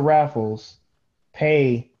wins the raffles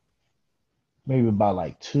pay maybe about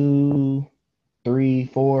like two, three,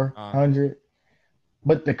 four Uh, hundred.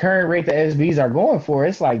 But the current rate the SBs are going for,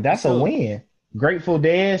 it's like but that's a still, win. Grateful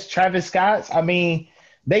Dead, Travis Scott's. I mean,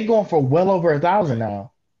 they going for well over 1,000 right,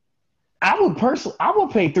 now. I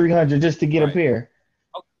would pay 300 just to get a right. pair.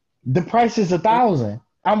 Okay. The price is a thousand.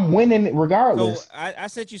 I'm winning it So regardless. I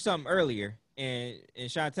sent you something earlier, and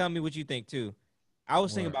Sean, tell me what you think too. I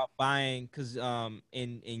was thinking What? about buying because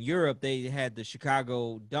in Europe they had the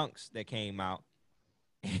Chicago Dunks that came out.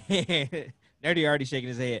 Nerdy already shaking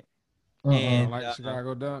his head. You don't And Mm-mm. like the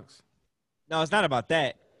Chicago Dunks? no, it's not about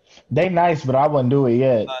that. They nice, but I wouldn't do it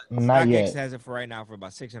yet. Not StockX yet. has it for right now for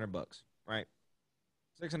about $600, right?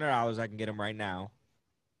 $600 I can get them right now,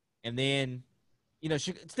 and then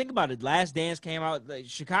think about it. Last Dance came out. Like,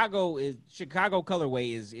 Chicago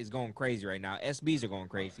colorway is going crazy right now. SBs are going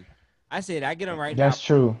crazy. I said I get them right now That's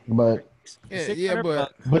true, for Yeah, six yeah, hundred but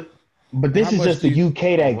bucks. but but how this is much just do the you think UK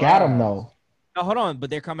they'll that got them rise? though. No, hold on, but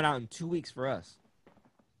they're coming out in 2 weeks for us.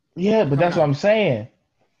 Yeah, They're but coming that's what out. I'm saying.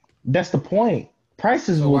 That's the point.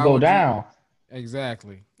 Prices So will why go would you? down.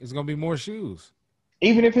 Exactly. It's gonna be more shoes.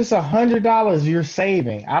 Even if it's $100 you're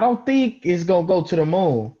saving. I don't think it's gonna go to the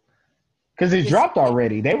moon because it It's dropped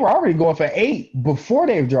already. They were already going for 8 before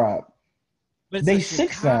they've dropped. but it's a They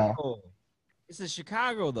 6 now. Chicago. It's a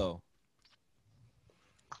Chicago though.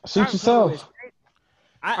 Suit Chicago colorway is yourself. crazy.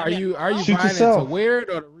 I Are mean, you I love Shoot buying it to yourself. wear it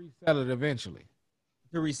or to resell it eventually?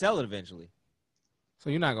 to resell it eventually. So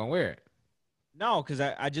you're not gonna wear it. No, because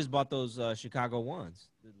I just bought those Chicago ones,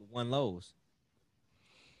 the one lows.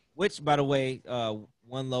 Which, by the way,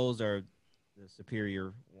 one lows are the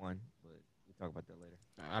superior one, but we'll talk about that later.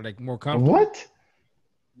 Are they more comfortable? What?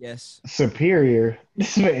 Yes, Superior.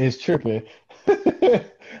 This man is tripping.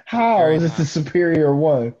 How very is this the high. superior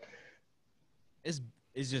one? It's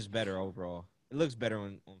it's just better overall. It looks better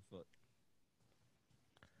on foot.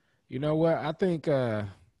 You know what? I think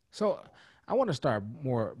so I want to start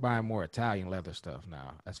more buying more Italian leather stuff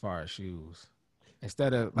now as far as shoes.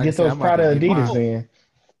 Instead of like I Get said, those I'm about to Prada get Adidas my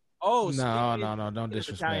Oh, in. no, speaking no, no, don't of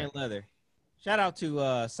Italian disrespect. leather, shout out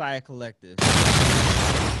to Saya Collective.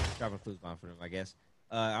 Dropping a clues bomb for them, I guess.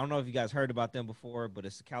 I don't know if you guys heard about them before, but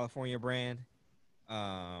it's a California brand.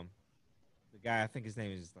 Um, the guy, I think his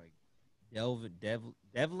name is like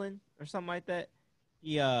Devlin or something like that.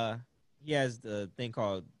 He has the thing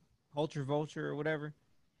called Culture Vulture or whatever,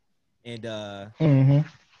 and Hmm.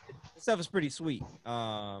 this stuff is pretty sweet.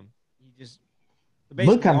 He just Look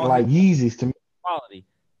basically kind of all his like Yeezys to me. quality.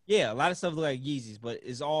 Yeah, a lot of stuff look like Yeezys, but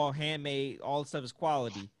it's all handmade. All the stuff is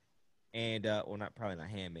quality, and well, not probably not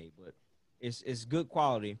handmade, but it's good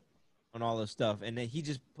quality on all this stuff. And then he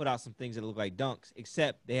just put out some things that look like Dunks,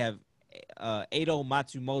 except they have Edo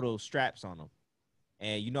Matsumoto straps on them,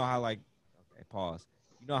 and you know how like okay pause.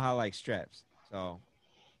 You know how like straps. So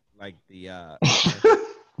like the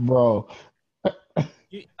Bro. all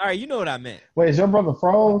right, you know what I meant. Wait, is your brother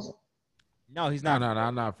froze? No, he's No, not. no, no,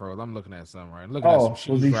 I'm not froze. I'm looking at something right. I'm looking at some Oh, was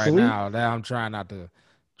shoes he right asleep? now that I'm trying not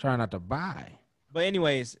to buy. But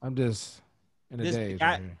anyways, I'm just in the this days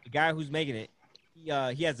right here. the guy who's making it,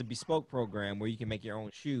 he has a bespoke program where you can make your own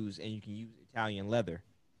shoes and you can use Italian leather,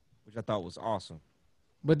 which I thought was awesome.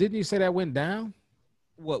 But didn't you say that went down?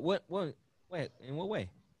 What in what way?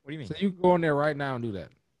 What do you mean? So you can go in there right now and do that.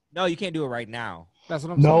 No, you can't do it right now. That's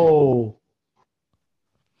what I'm saying. No.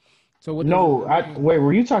 So what does No, it, wait,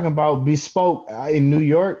 were you talking about bespoke in New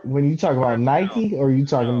York when you talk about No, Nike or you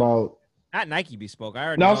talking no. about Not Nike bespoke. I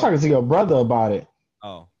already No, I know. was talking to your brother about it.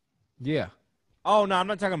 Oh. yeah, Oh no, I'm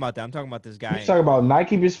not talking about that. I'm talking about this You guy. talking about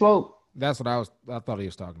Nike bespoke? that's what I thought he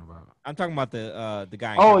was talking about. I'm talking about the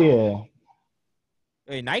guy. In Oh California. yeah.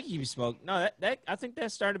 Wait, Nike bespoke. No, that I think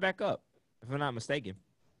that started back up, if I'm not mistaken.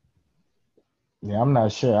 Yeah, I'm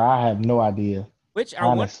not sure. I have no idea. Which I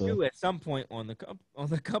want to Honestly. do at some point on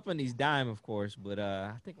the company's dime, of course. But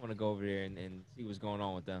I think I want to go over there and see what's going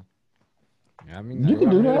on with them. Yeah, I mean, You go can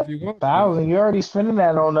do ahead that. if you want. 1,000. You're already spending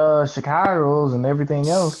that on Chicago's and everything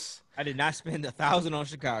else. I did not spend 1,000 on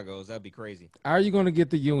Chicago's. That'd be crazy. Are you going to get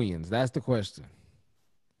the unions? That's the question.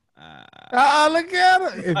 Uh, Oh, look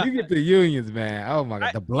at it! If you get the unions, man, oh my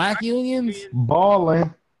god, the black unions.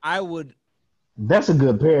 Balling. I would. That's a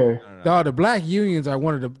good pair. I don't know. Dog, the black unions are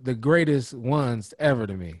one of the greatest ones ever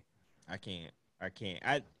to me. I can't.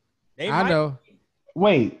 I might- know.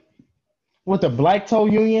 Wait. With the black toe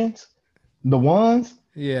unions? The ones?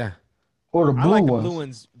 Yeah, Or the I blue like the ones? blue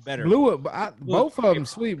ones better. both of them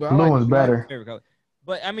sweet, but I Blue like one's the black- better. Favorite color.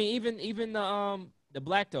 But I mean, even the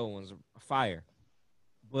black toe ones are fire.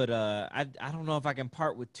 But I don't know if I can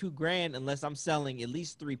part with $2,000 unless I'm selling at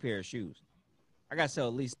least 3 pair of shoes. I gotta sell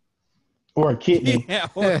at least Or a kidney. yeah.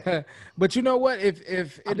 Or, But you know what? If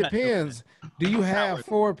it I'm not doing depends, do you have worth it.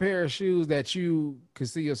 4 pair of shoes that you could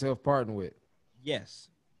see yourself parting with? yes,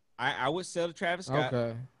 I would sell the Travis Scott.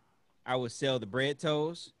 Okay. I would sell the bread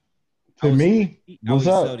toes. To me, I would what's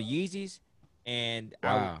up? sell the Yeezys, and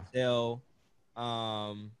I Wow. would sell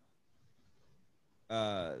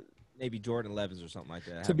maybe Jordan 11s or something like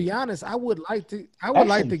that. To be honest, I would like to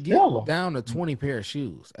get sell 'em. down to 20 pair of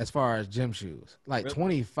shoes as far as gym shoes, like Really?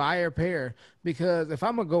 20 fire pair. Because if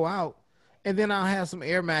I'm gonna go out, and then I'll have some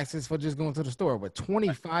Air Maxes for just going to the store, but 20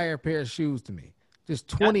 fire pair of shoes to me, just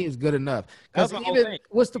 20 is good enough. That's Because my whole even thing.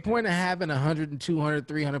 what's the point of having 100 and 200,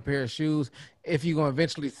 300 pair of shoes if you're gonna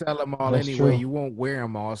eventually sell them all That's anyway? true. You won't wear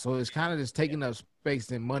them all, so it's kind of just taking up space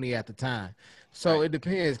and money at the time. So Right. it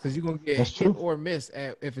depends because you're gonna get That's hit true. or miss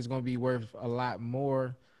if it's gonna be worth a lot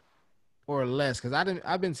more or less. Because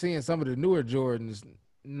I've been seeing some of the newer Jordans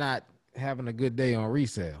not having a good day on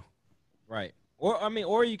resale. Right. Or I mean,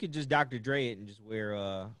 or you could just Dr. Dre it and just wear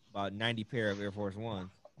about 90 pair of Air Force Ones.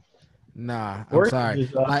 Nah, Or I'm sorry.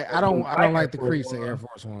 just, Like I don't like the Air Force crease of One. Air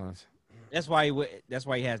Force Ones. That's why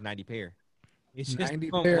he has 90 pair. It's just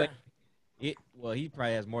 90 one pair? way- well, he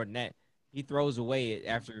probably has more than that. He throws away it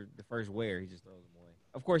after the first wear. He just throws them away.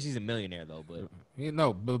 Of course, he's a millionaire though. But You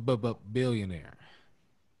know, but billionaire.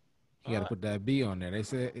 You got to put that B on there. They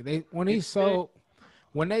said when they sold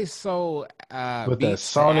With that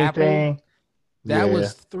Beats to Sony Apple, thing. that yeah.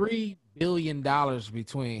 was $3 billion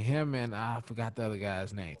between him and I forgot the other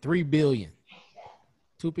guy's name. $3 billion.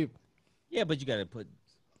 2 people. yeah, but you got to put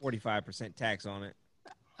 45% tax on it.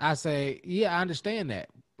 I say, yeah, I understand that,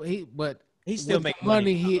 but He's still with the making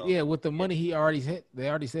money. though. With the money he already hit, they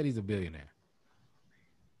already said he's a billionaire.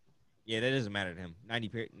 Yeah, that doesn't matter to him.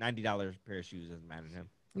 $90 pair of shoes doesn't matter to him.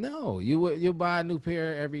 No, you buy a new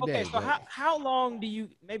pair every day. Okay, so but- how long do you?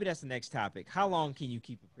 Maybe that's the next topic. How long can you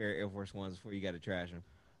keep a pair of Air Force Ones before you got to trash them?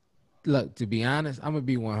 Look, to be honest, I'm gonna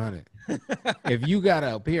be 100. If you got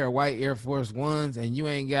a pair of white Air Force Ones and you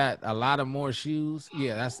ain't got a lot of more shoes,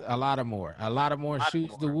 yeah, that's a lot of more. A lot of more shoes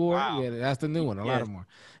to wear, Wow. yeah, that's the new one. A lot Yes. of more.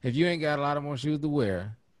 If you ain't got a lot of more shoes to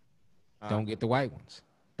wear, don't get the white ones.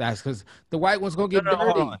 That's because the white ones gonna get No,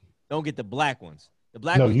 hold dirty. on. Don't get the black ones. The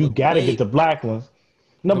black No, ones you look gotta way- get the black ones.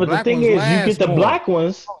 No, The but the black thing ones is, you last get the more. black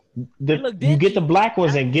ones. They look You get the dingy. black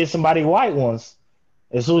ones and get somebody white ones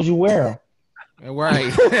as soon as you wear them.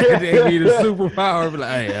 Right. They need a superpower. Be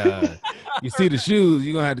like, hey, you see the shoes,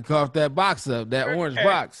 you're gonna have to cough that box up, that orange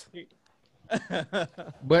box.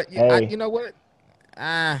 But Hey. you know what?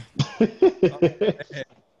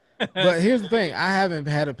 But here's the thing: I haven't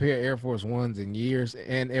had a pair of Air Force Ones in years,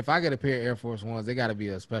 and if I get a pair of Air Force Ones, they got to be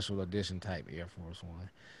a special edition type Air Force One,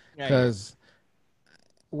 Yeah, because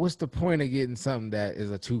what's the point of getting something that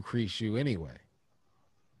is a 2-crease shoe anyway?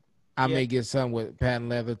 I Yeah. may get something with patent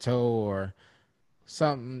leather toe or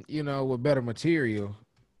something, with better material,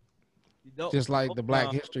 just like the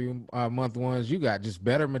Black History Month ones you got, just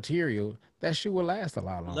better material. That shoe will last a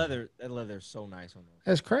lot longer. That leather is so nice on those.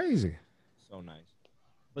 That's crazy. So nice.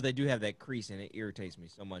 But they do have that crease, and it irritates me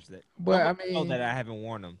so much that. But I know that I haven't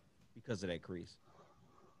worn them because of that crease.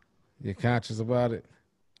 You're conscious about it.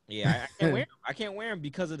 Yeah, I can't wear them. I can't wear them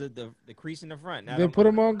because of the crease in the front. Now Then put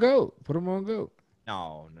them on GOAT. Put them on GOAT.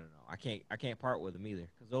 No. I can't part with them either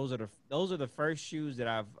because those are the first shoes that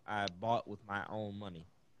I bought with my own money.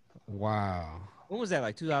 Wow. When was that?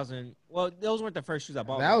 Like 2000? Well, those weren't the first shoes I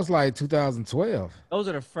bought. That was like 2012. Those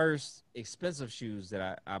are the first expensive shoes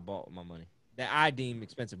that I bought with my money that I deem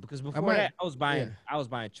expensive because before that I was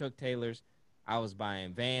buying Chuck Taylors, I was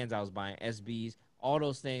buying Vans, I was buying SBs. All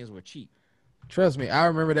those things were cheap. Trust me, I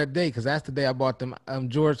remember that day because that's the day I bought them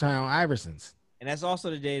Georgetown Iversons. And that's also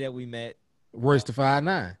the day that we met. Royce the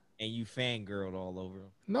 5'9". And you fangirled all over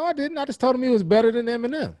him. No, I didn't. I just told him he was better than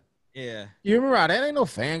Eminem. Yeah. You remember that ain't no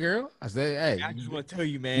fangirl. I said, hey. I just want to tell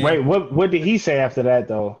you, man. Wait, what did he say after that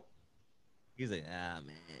though? He's like, man.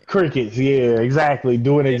 Crickets, yeah, exactly.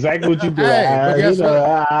 Doing exactly what you do. Hey, but guess what?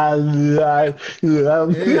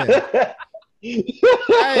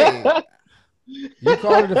 Hey, you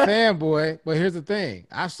called it a fanboy, but here's the thing.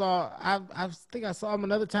 I think I saw him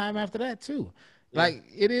another time after that too. Yeah. Like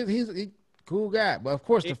he's a cool guy. But of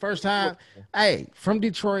course, the first time, from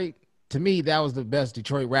Detroit, to me, that was the best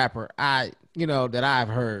Detroit rapper that I've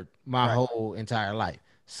heard my whole entire life.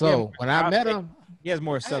 So when I met him, he has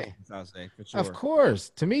more substance, I'll say, for sure. Of course.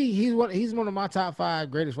 To me, he's one of my top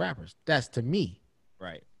 5 greatest rappers. That's to me.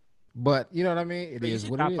 Right. But you know what I mean? It is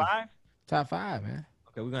what it is. Top 5? Top 5, man.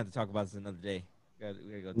 Okay, we're going to have to talk about this another day.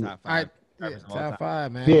 We gotta go top 5. Top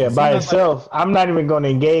 5, man. Yeah, by itself. I'm not even going to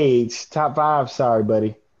engage. Top 5, sorry,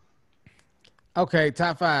 buddy. Okay,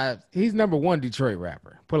 top 5. He's number 1 Detroit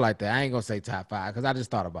rapper. Put it like that. I ain't going to say top 5 because I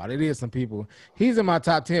just thought about it. It is some people. He's in my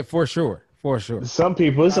top 10 for sure. For sure. Some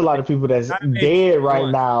people, it's a lot of people that's dead right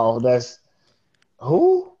now. That's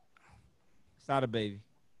who? Sada Baby.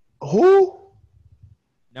 Who?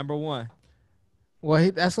 Number 1.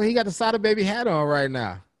 Well, that's what he got the Sada Baby hat on right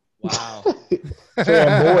now. Wow.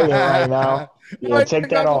 Fanboying right now. Yeah, take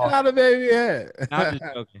that off. Sada Baby hat.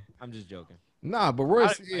 I'm just joking. Nah, but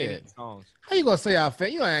Royce, how you gonna say I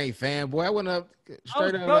fan? You ain't fanboy. I went up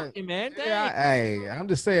straight up. Joking, man. Hey, I'm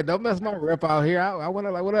just saying, don't mess my rep out here. I went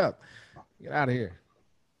up like, what up? Get out of here.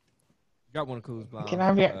 Got one of Cool's blonde. Can I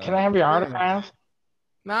have your autograph?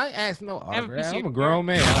 No, I ain't asking no autograph. I'm a grown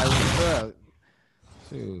man. Like, what's up?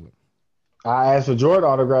 Shoot. I asked for Jordan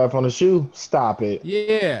autograph on the shoe. Stop it.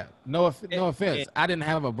 Yeah. No offense. I didn't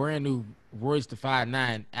have a brand new Royce the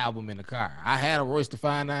 5'9" album in the car. I had a Royce the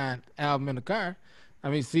 5'9" album in the car. I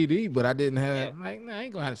mean CD, but I didn't have I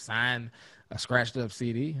ain't gonna have to sign a scratched up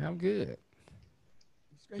CD. I'm good.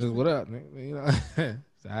 Just what up, nigga? That's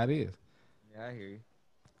how it is. Yeah, I hear you.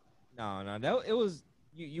 No, it was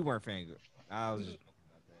you weren't fan good. I was just talking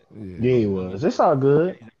about that. Yeah, he was. It's all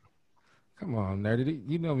good. Come on, nerdy.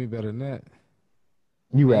 You know me better than that.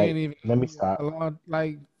 You right. Let me stop.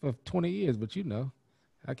 Like for 20 years, but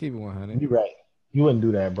I keep it 100. You right. You wouldn't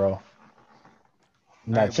do that, bro.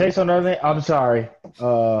 Now, Chase on the other hand, I'm sorry.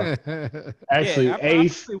 Actually,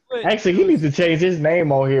 Ace. Actually, he needs to change his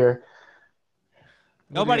name on here.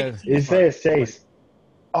 Nobody. It says Chase.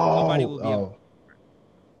 Oh. Nobody will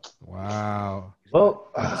be wow. Well,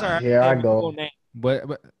 here I go.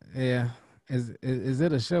 But yeah. Is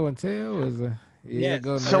it a show and tell?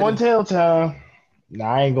 Show and tell time.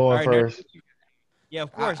 Nah, I ain't going first. Yeah,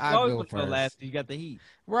 of course. I always go go last. You got the heat.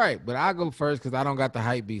 Right, but I go first because I don't got the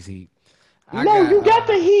hype beast heat. You got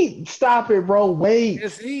the heat. Stop it, bro. Wait.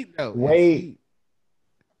 It's heat though. Wait. Heat.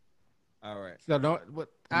 All right. So don't. But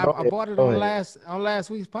I bought it on last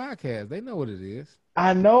week's podcast. They know what it is.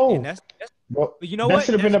 I know. And but you know what? That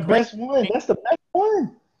should have been the best one. That's the best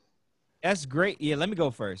one. That's great. Yeah, let me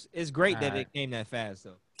go first. It's great that it came that fast,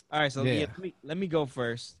 though. All right, so let me go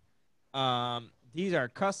first. These are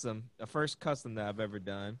custom, the first custom that I've ever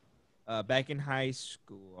done. Back in high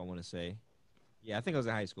school, I want to say. Yeah, I think I was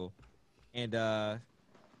in high school, and I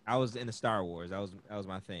was into Star Wars. That was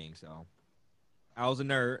my thing. So I was a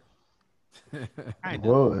nerd. Kind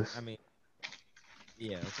of. I mean,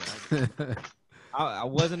 yeah. Okay. I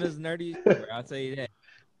wasn't as nerdy as you were, I'll tell you that.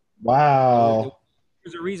 Wow.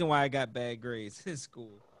 There's a reason why I got bad grades in school.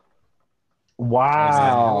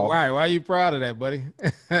 Wow. Why are you proud of that, buddy?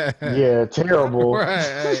 Yeah, terrible.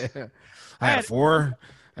 Right. I had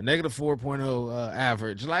a negative 4.0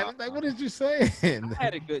 average. Like what did you say? I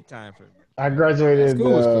had a good time for me. I graduated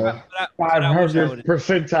School was cool. But I wish I 500th would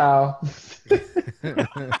percentile.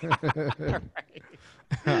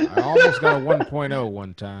 I almost got a 1.0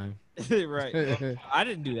 one time. have. Right. Well, I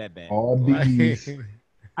didn't do that bad. All D's.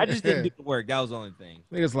 I just didn't do the work. That was the only thing.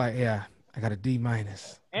 Niggas like, yeah, I got a D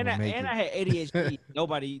minus. And I had ADHD.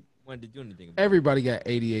 Nobody wanted to do anything about it. Everybody got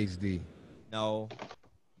ADHD. No.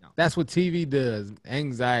 That's what TV does.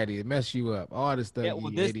 Anxiety, it mess you up. All this stuff. Yeah,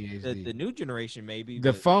 well, give this you ADHD. the new generation maybe.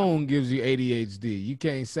 The but phone gives you ADHD. You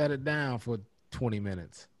can't set it down for 20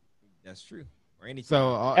 minutes. that's true. Or anything.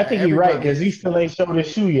 So I think you're right because he still ain't showed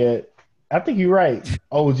his shoe yet. I think you're right,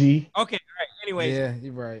 OG. Okay. All right. Anyways, yeah,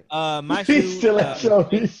 you're right. my He shoe. still ain't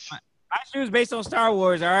showed his shoe. My shoe is based on Star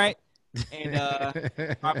Wars. All right. And I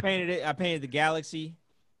painted the galaxy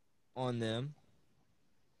on them.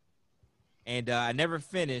 And I never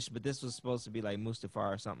finished, but this was supposed to be like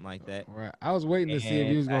Mustafar or something like that. Right. I was waiting to see if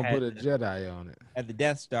you was And I gonna put a had Jedi on it. At the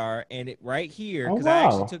Death Star, and it right here Oh, because I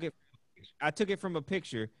actually wow. took it. I took it from a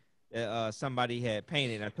picture that somebody had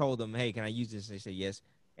painted. I told them, "Hey, can I use this?" And they said yes.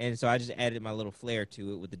 And so I just added my little flair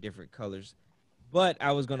to it with the different colors. But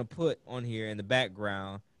I was gonna put on here in the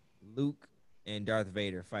background Luke and Darth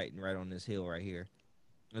Vader fighting right on this hill right here.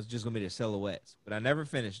 It's just gonna be the silhouettes, but I never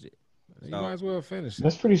finished it. You So- might as well finish it.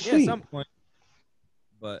 That's pretty Yeah, at sweet. some point.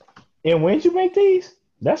 But And when did you make these?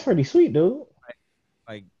 That's pretty sweet, dude.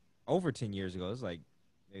 like over 10 years ago, it's like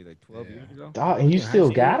maybe like 12 Yeah. years ago. Dog, and you Yeah,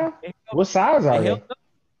 still I got them? They What size are They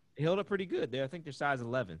they? held up pretty good. I think they're size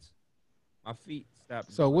 11s. My feet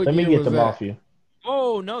stopped. So what Let me year get was them that? off you.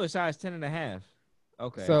 Oh no, they're size 10 and a half.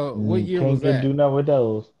 Okay. So what year was Can't that? do nothing with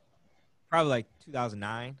those. Probably like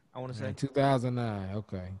 2009, I want to say. 2009.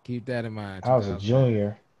 Okay, keep that in mind. I was a 2009.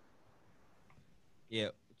 junior. Yeah,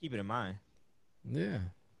 keep it in mind. Yeah,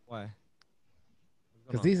 Why? What's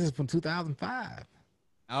because going these is from 2005. on?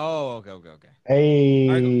 Oh, okay.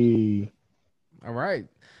 Hey. All right.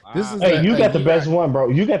 Wow. This is- Hey, you got the you best got- one, bro.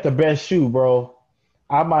 You got the best shoe, bro.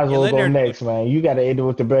 I might as Yeah, well let go her- next, man. You got to end it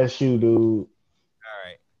with the best shoe, dude. all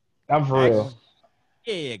right. I'm for real.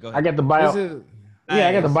 Yeah, go I ahead. got the bio. This is Yeah,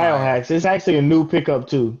 I got the Nice. biohacks. It's actually a new pickup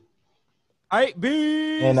too. All right,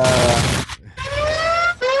 bees. And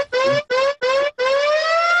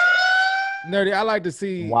Nerdy. I like to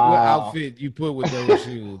see what Wow. outfit you put with those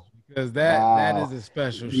shoes because that Wow. is a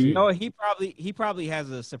special You shoe. You know what? He probably has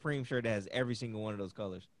a Supreme shirt that has every single one of those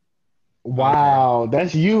colors. wow,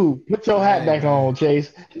 that's you. Put your hat back on,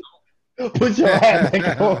 Chase. Put your hat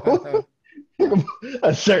back on.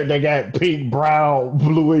 A shirt that got pink, brown,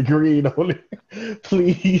 blue, and green on it.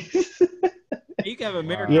 Please. You can have a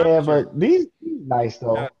American. Yeah, shirt. but these nice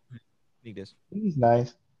though. Need this. These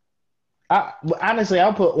nice. Honestly,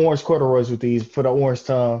 I'll put orange corduroys with these for the orange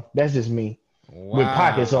tongue. That's just me. With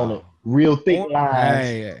pockets on it. Real thick lines.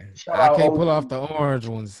 Hey, Shout I out can't OG. pull off the orange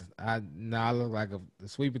ones. I look like a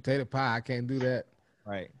sweet potato pie. I can't do that.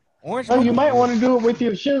 Right. Orange. Oh, you might want to do it with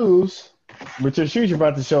your shoes. With your shoes you're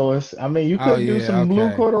about to show us. I mean, you could Oh, do yeah, some blue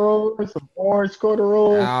okay. corduroys, some orange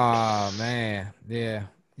corduroys. Oh man, yeah,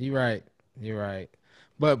 you're right. You're right.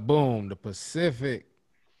 But boom, the Pacific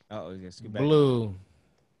Oh, yeah, scoot back. Blue.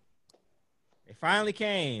 It finally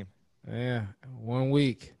came. Yeah, 1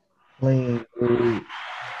 week. Clean, dude.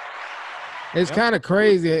 It's Yep. kind of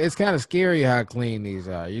crazy. It's kind of scary how clean these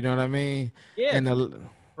are. You know what I mean? Yeah. And the,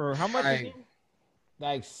 For how much? Like, Again?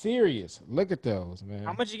 like serious. Look at those, man.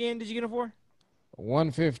 How much again did you get them for?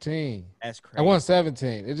 115. That's crazy. At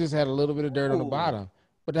 117. It just had a little bit of dirt on the Ooh. bottom.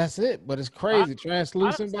 But that's it. But it's crazy.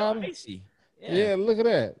 Translucent Bottom's bottom. icy. Yeah, look at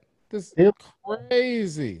that. This Yep.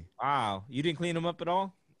 crazy. Wow. You didn't clean them up at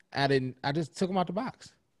all? I just took them out the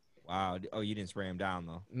box. Wow. Oh, you didn't spray them down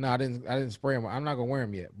though. No, I didn't spray them. I'm not gonna wear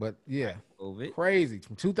them yet. But yeah, COVID. crazy.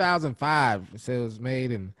 From 2005. It says it was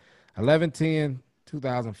made in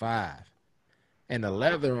 11/10/2005. And the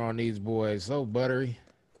leather on these boys so buttery.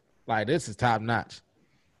 Like this is top notch.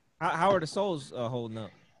 How are the soles holding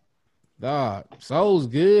up? Dog, soul's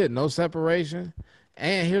good, no separation.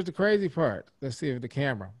 And here's the crazy part. Let's see if the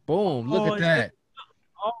camera. Boom, look Oh, at that.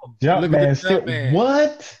 Oh, Jumpman Look at the still, Jumpman.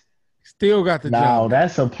 what? Still got the No, jump.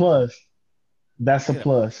 that's a plus. That's a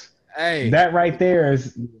plus. Hey, That right there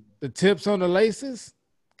is the tips on the laces.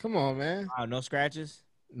 Come on, man. wow. No scratches.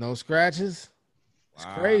 No scratches. It's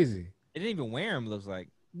Wow. crazy. They didn't even wear them. Looks like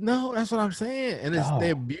No, that's what I'm saying. And Oh.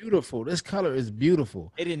 they're beautiful. This color is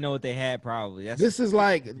beautiful. they didn't know what they had. Probably. That's This is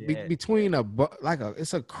like Yeah. between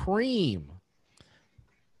it's a cream.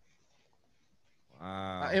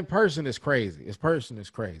 wow. In person, it's crazy. In person, it's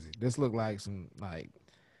crazy. This looked like some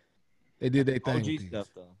they did their thing. OG with these. stuff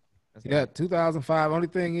though. That's Yeah, 2005. Only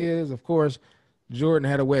thing is, of course, Jordan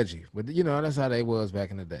had a wedgie, but you know that's how they was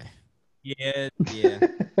back in the day. Yeah. Yeah.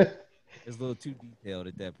 It's a little too detailed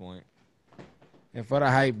at that point. And for the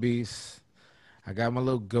hype beast, I got my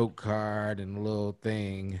little GOAT card and a little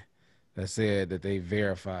thing that said that they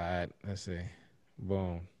verified. Let's see.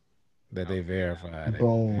 Boom. That they verified it.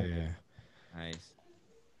 Boom. Yeah. Nice.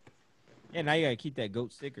 Yeah, now you gotta keep that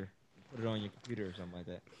goat sticker. Put it on your computer or something like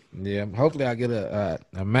that. Yeah. Hopefully I get a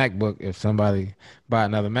MacBook if somebody buy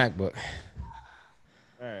another MacBook.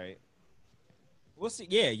 All right. We'll see.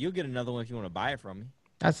 Yeah, you'll get another one if you want to buy it from me.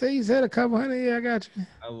 I say you said a couple hundred. Yeah, I got you.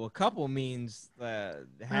 Well, a couple means half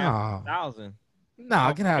Oh. 1,000.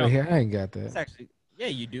 No, get out of here. I ain't got That's that. actually, yeah,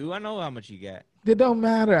 you do. I know how much you got. It don't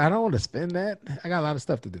matter. I don't want to spend that. I got a lot of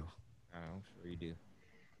stuff to do. I'm sure you do.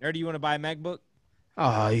 Nerdy, you want to buy a MacBook?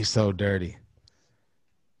 Oh, he's so dirty.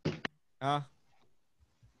 Huh?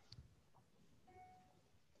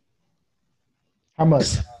 How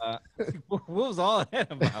much? What was all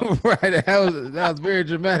that about? Right. That was very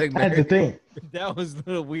dramatic. I had to Nerd. think. That was a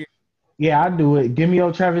little weird. Yeah, I'll do it. Give me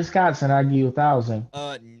your Travis Scott's and I'll give you 1,000.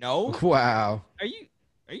 No. Wow. Are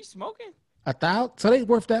you smoking? 1,000? So they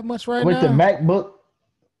worth that much right With now? the MacBook,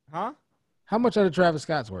 Huh? How much are the Travis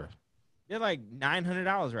Scott's worth? They're like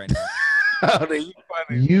 $900 right now. Oh, they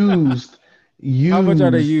funny. used. How much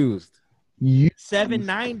are they used? Used.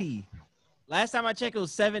 $790. Last time I checked, it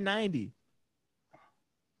was $790.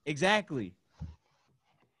 Exactly.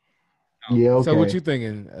 Yeah, okay. So what you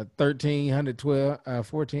thinking? 1,300,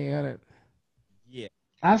 1,400? Yeah.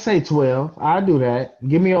 I say 12. I'll do that.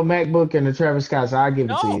 Give me your MacBook and the Travis Scott's. I'll give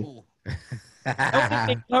it to you. No. I don't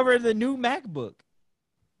think they cover the new MacBook.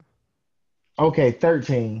 Okay,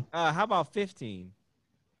 13. How about 15?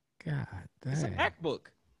 God It's a dang. MacBook.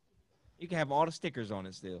 You can have all the stickers on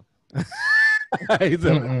it still. He's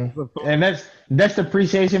a- And that's the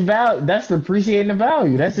appreciation value. That's the appreciating the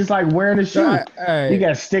value. That's just like wearing a shoe. Hey, You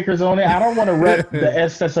got stickers on it. I don't want to rep the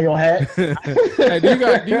S that's on your hat. hey, do you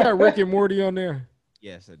got Rick and Morty on there?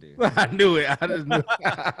 Yes, I do. I knew it. I just knew.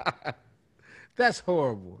 That's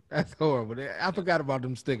horrible. That's horrible. I forgot about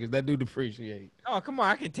them stickers. That do depreciate. Oh, come on.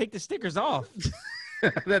 I can take the stickers off.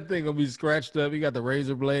 That thing gonna be scratched up. You got the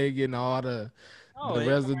razor blade getting all the Oh, the they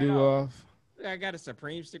come residue right off. off. I got a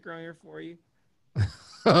Supreme sticker on here for you.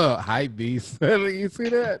 Hype beast. You see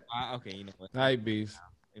that? Okay, you know what? Hype beast.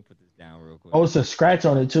 Let me put this down real quick. Oh, it's a scratch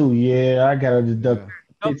on it too. Yeah, I got to deduct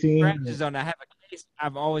No 15. scratches on it. I have a case.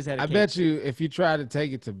 I've always had a I case. bet you if you try to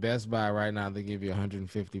take it to Best Buy right now, they give you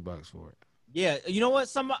 $150 for it. Yeah, you know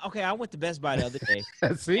what? Okay, I went to Best Buy the other day.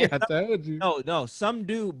 See, I told you. No, some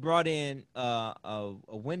dude brought in a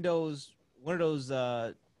Windows, one of those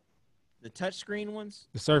the touchscreen ones,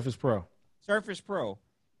 The Surface Pro. Surface Pro,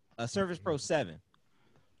 Surface Pro 7,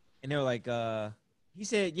 and they were like, he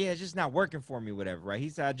said, yeah, it's just not working for me, whatever, right? He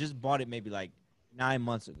said I just bought it maybe like 9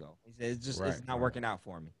 months ago. He said it's not working out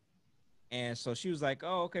for me, and so she was like,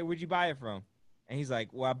 oh, okay, where'd you buy it from? And he's like,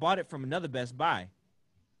 well, I bought it from another Best Buy.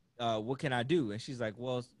 What can I do? And she's like,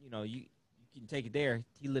 well, you can take it there.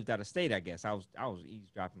 He lived out of state, I guess. I was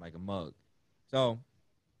eavesdropping like a mug. So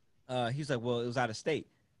he was like, well, it was out of state.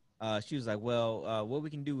 She was like, well, what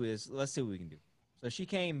we can do is, let's see what we can do. So she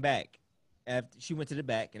came back. After she went to the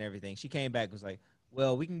back and everything. She came back and was like,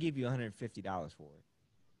 well, we can give you $150 for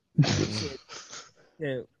it. She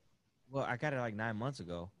said, well, I got it like 9 months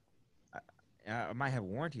ago. I might have a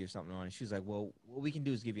warranty or something on it. She was like, well, what we can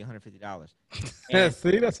do is give you $150. And,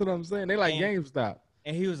 See, that's what I'm saying. They like and- GameStop.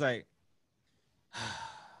 and he was like,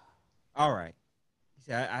 all right. He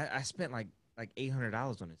said, I spent like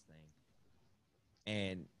 $800 on this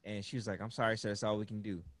thing. And she was like, I'm sorry, sir. That's all we can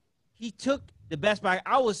do. He took the Best Buy.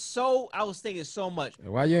 I was thinking so much.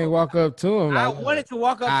 Why you ain't walk up to him? I Like, wanted to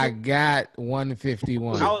walk up I to got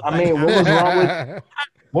 151. I was I like, mean,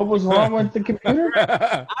 what was wrong with the computer?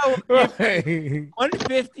 I would give Right.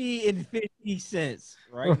 $150.50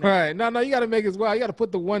 right now. Right. No, you got to make it well. You got to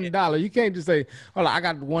put the $1. You can't just say, "Hold on, I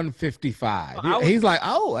got 155." I was- He's like,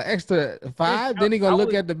 "Oh, an extra 5." Then he I gonna look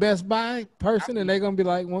was- at the Best Buy person, and they're gonna be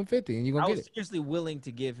like 150, and you I gonna was get it. seriously willing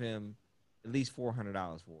to give him at least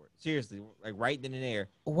 $400 for it. Seriously, like right then and there.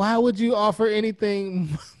 Why would you offer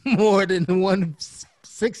anything more than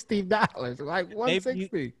 $160? Like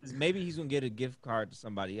 160. Maybe he's gonna get a gift card to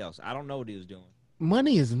somebody else. I don't know what he was doing.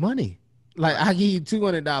 Money is money. Like I give you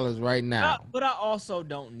 $200 right now. But I also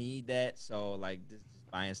don't need that. So like just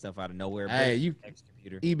buying stuff out of nowhere. Hey, but you- next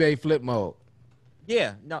computer. eBay flip mode.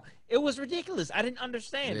 Yeah, no, it was ridiculous. I didn't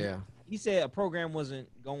understand. Yeah. He said a program wasn't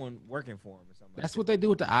working for him or something. That's what they do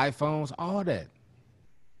with the iPhones. All that.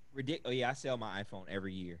 Ridiculous. Oh yeah, I sell my iPhone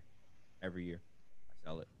every year. Every year, I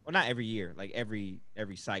sell it. Well, not every year. Like every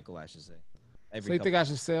cycle, I should say. So you think I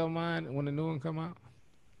should sell mine when the new one come out?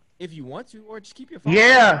 if you want to, or just keep your phone.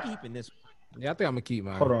 Yeah. I'm keeping this. Yeah, I think I'm gonna keep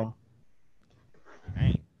mine. Hold on.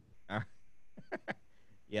 Dang.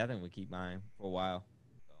 Yeah, I think we keep mine for a while.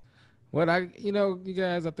 So. Well, you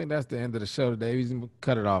guys, I think that's the end of the show today. We can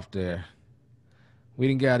cut it off there. We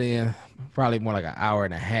didn't got in probably more like an hour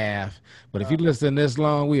and a half. But if you listen this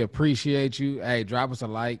long, we appreciate you. Hey, drop us a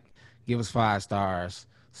like, give us 5 stars.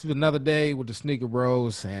 This is another day with the Sneaker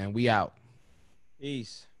Bros, and we out.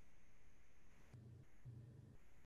 Peace.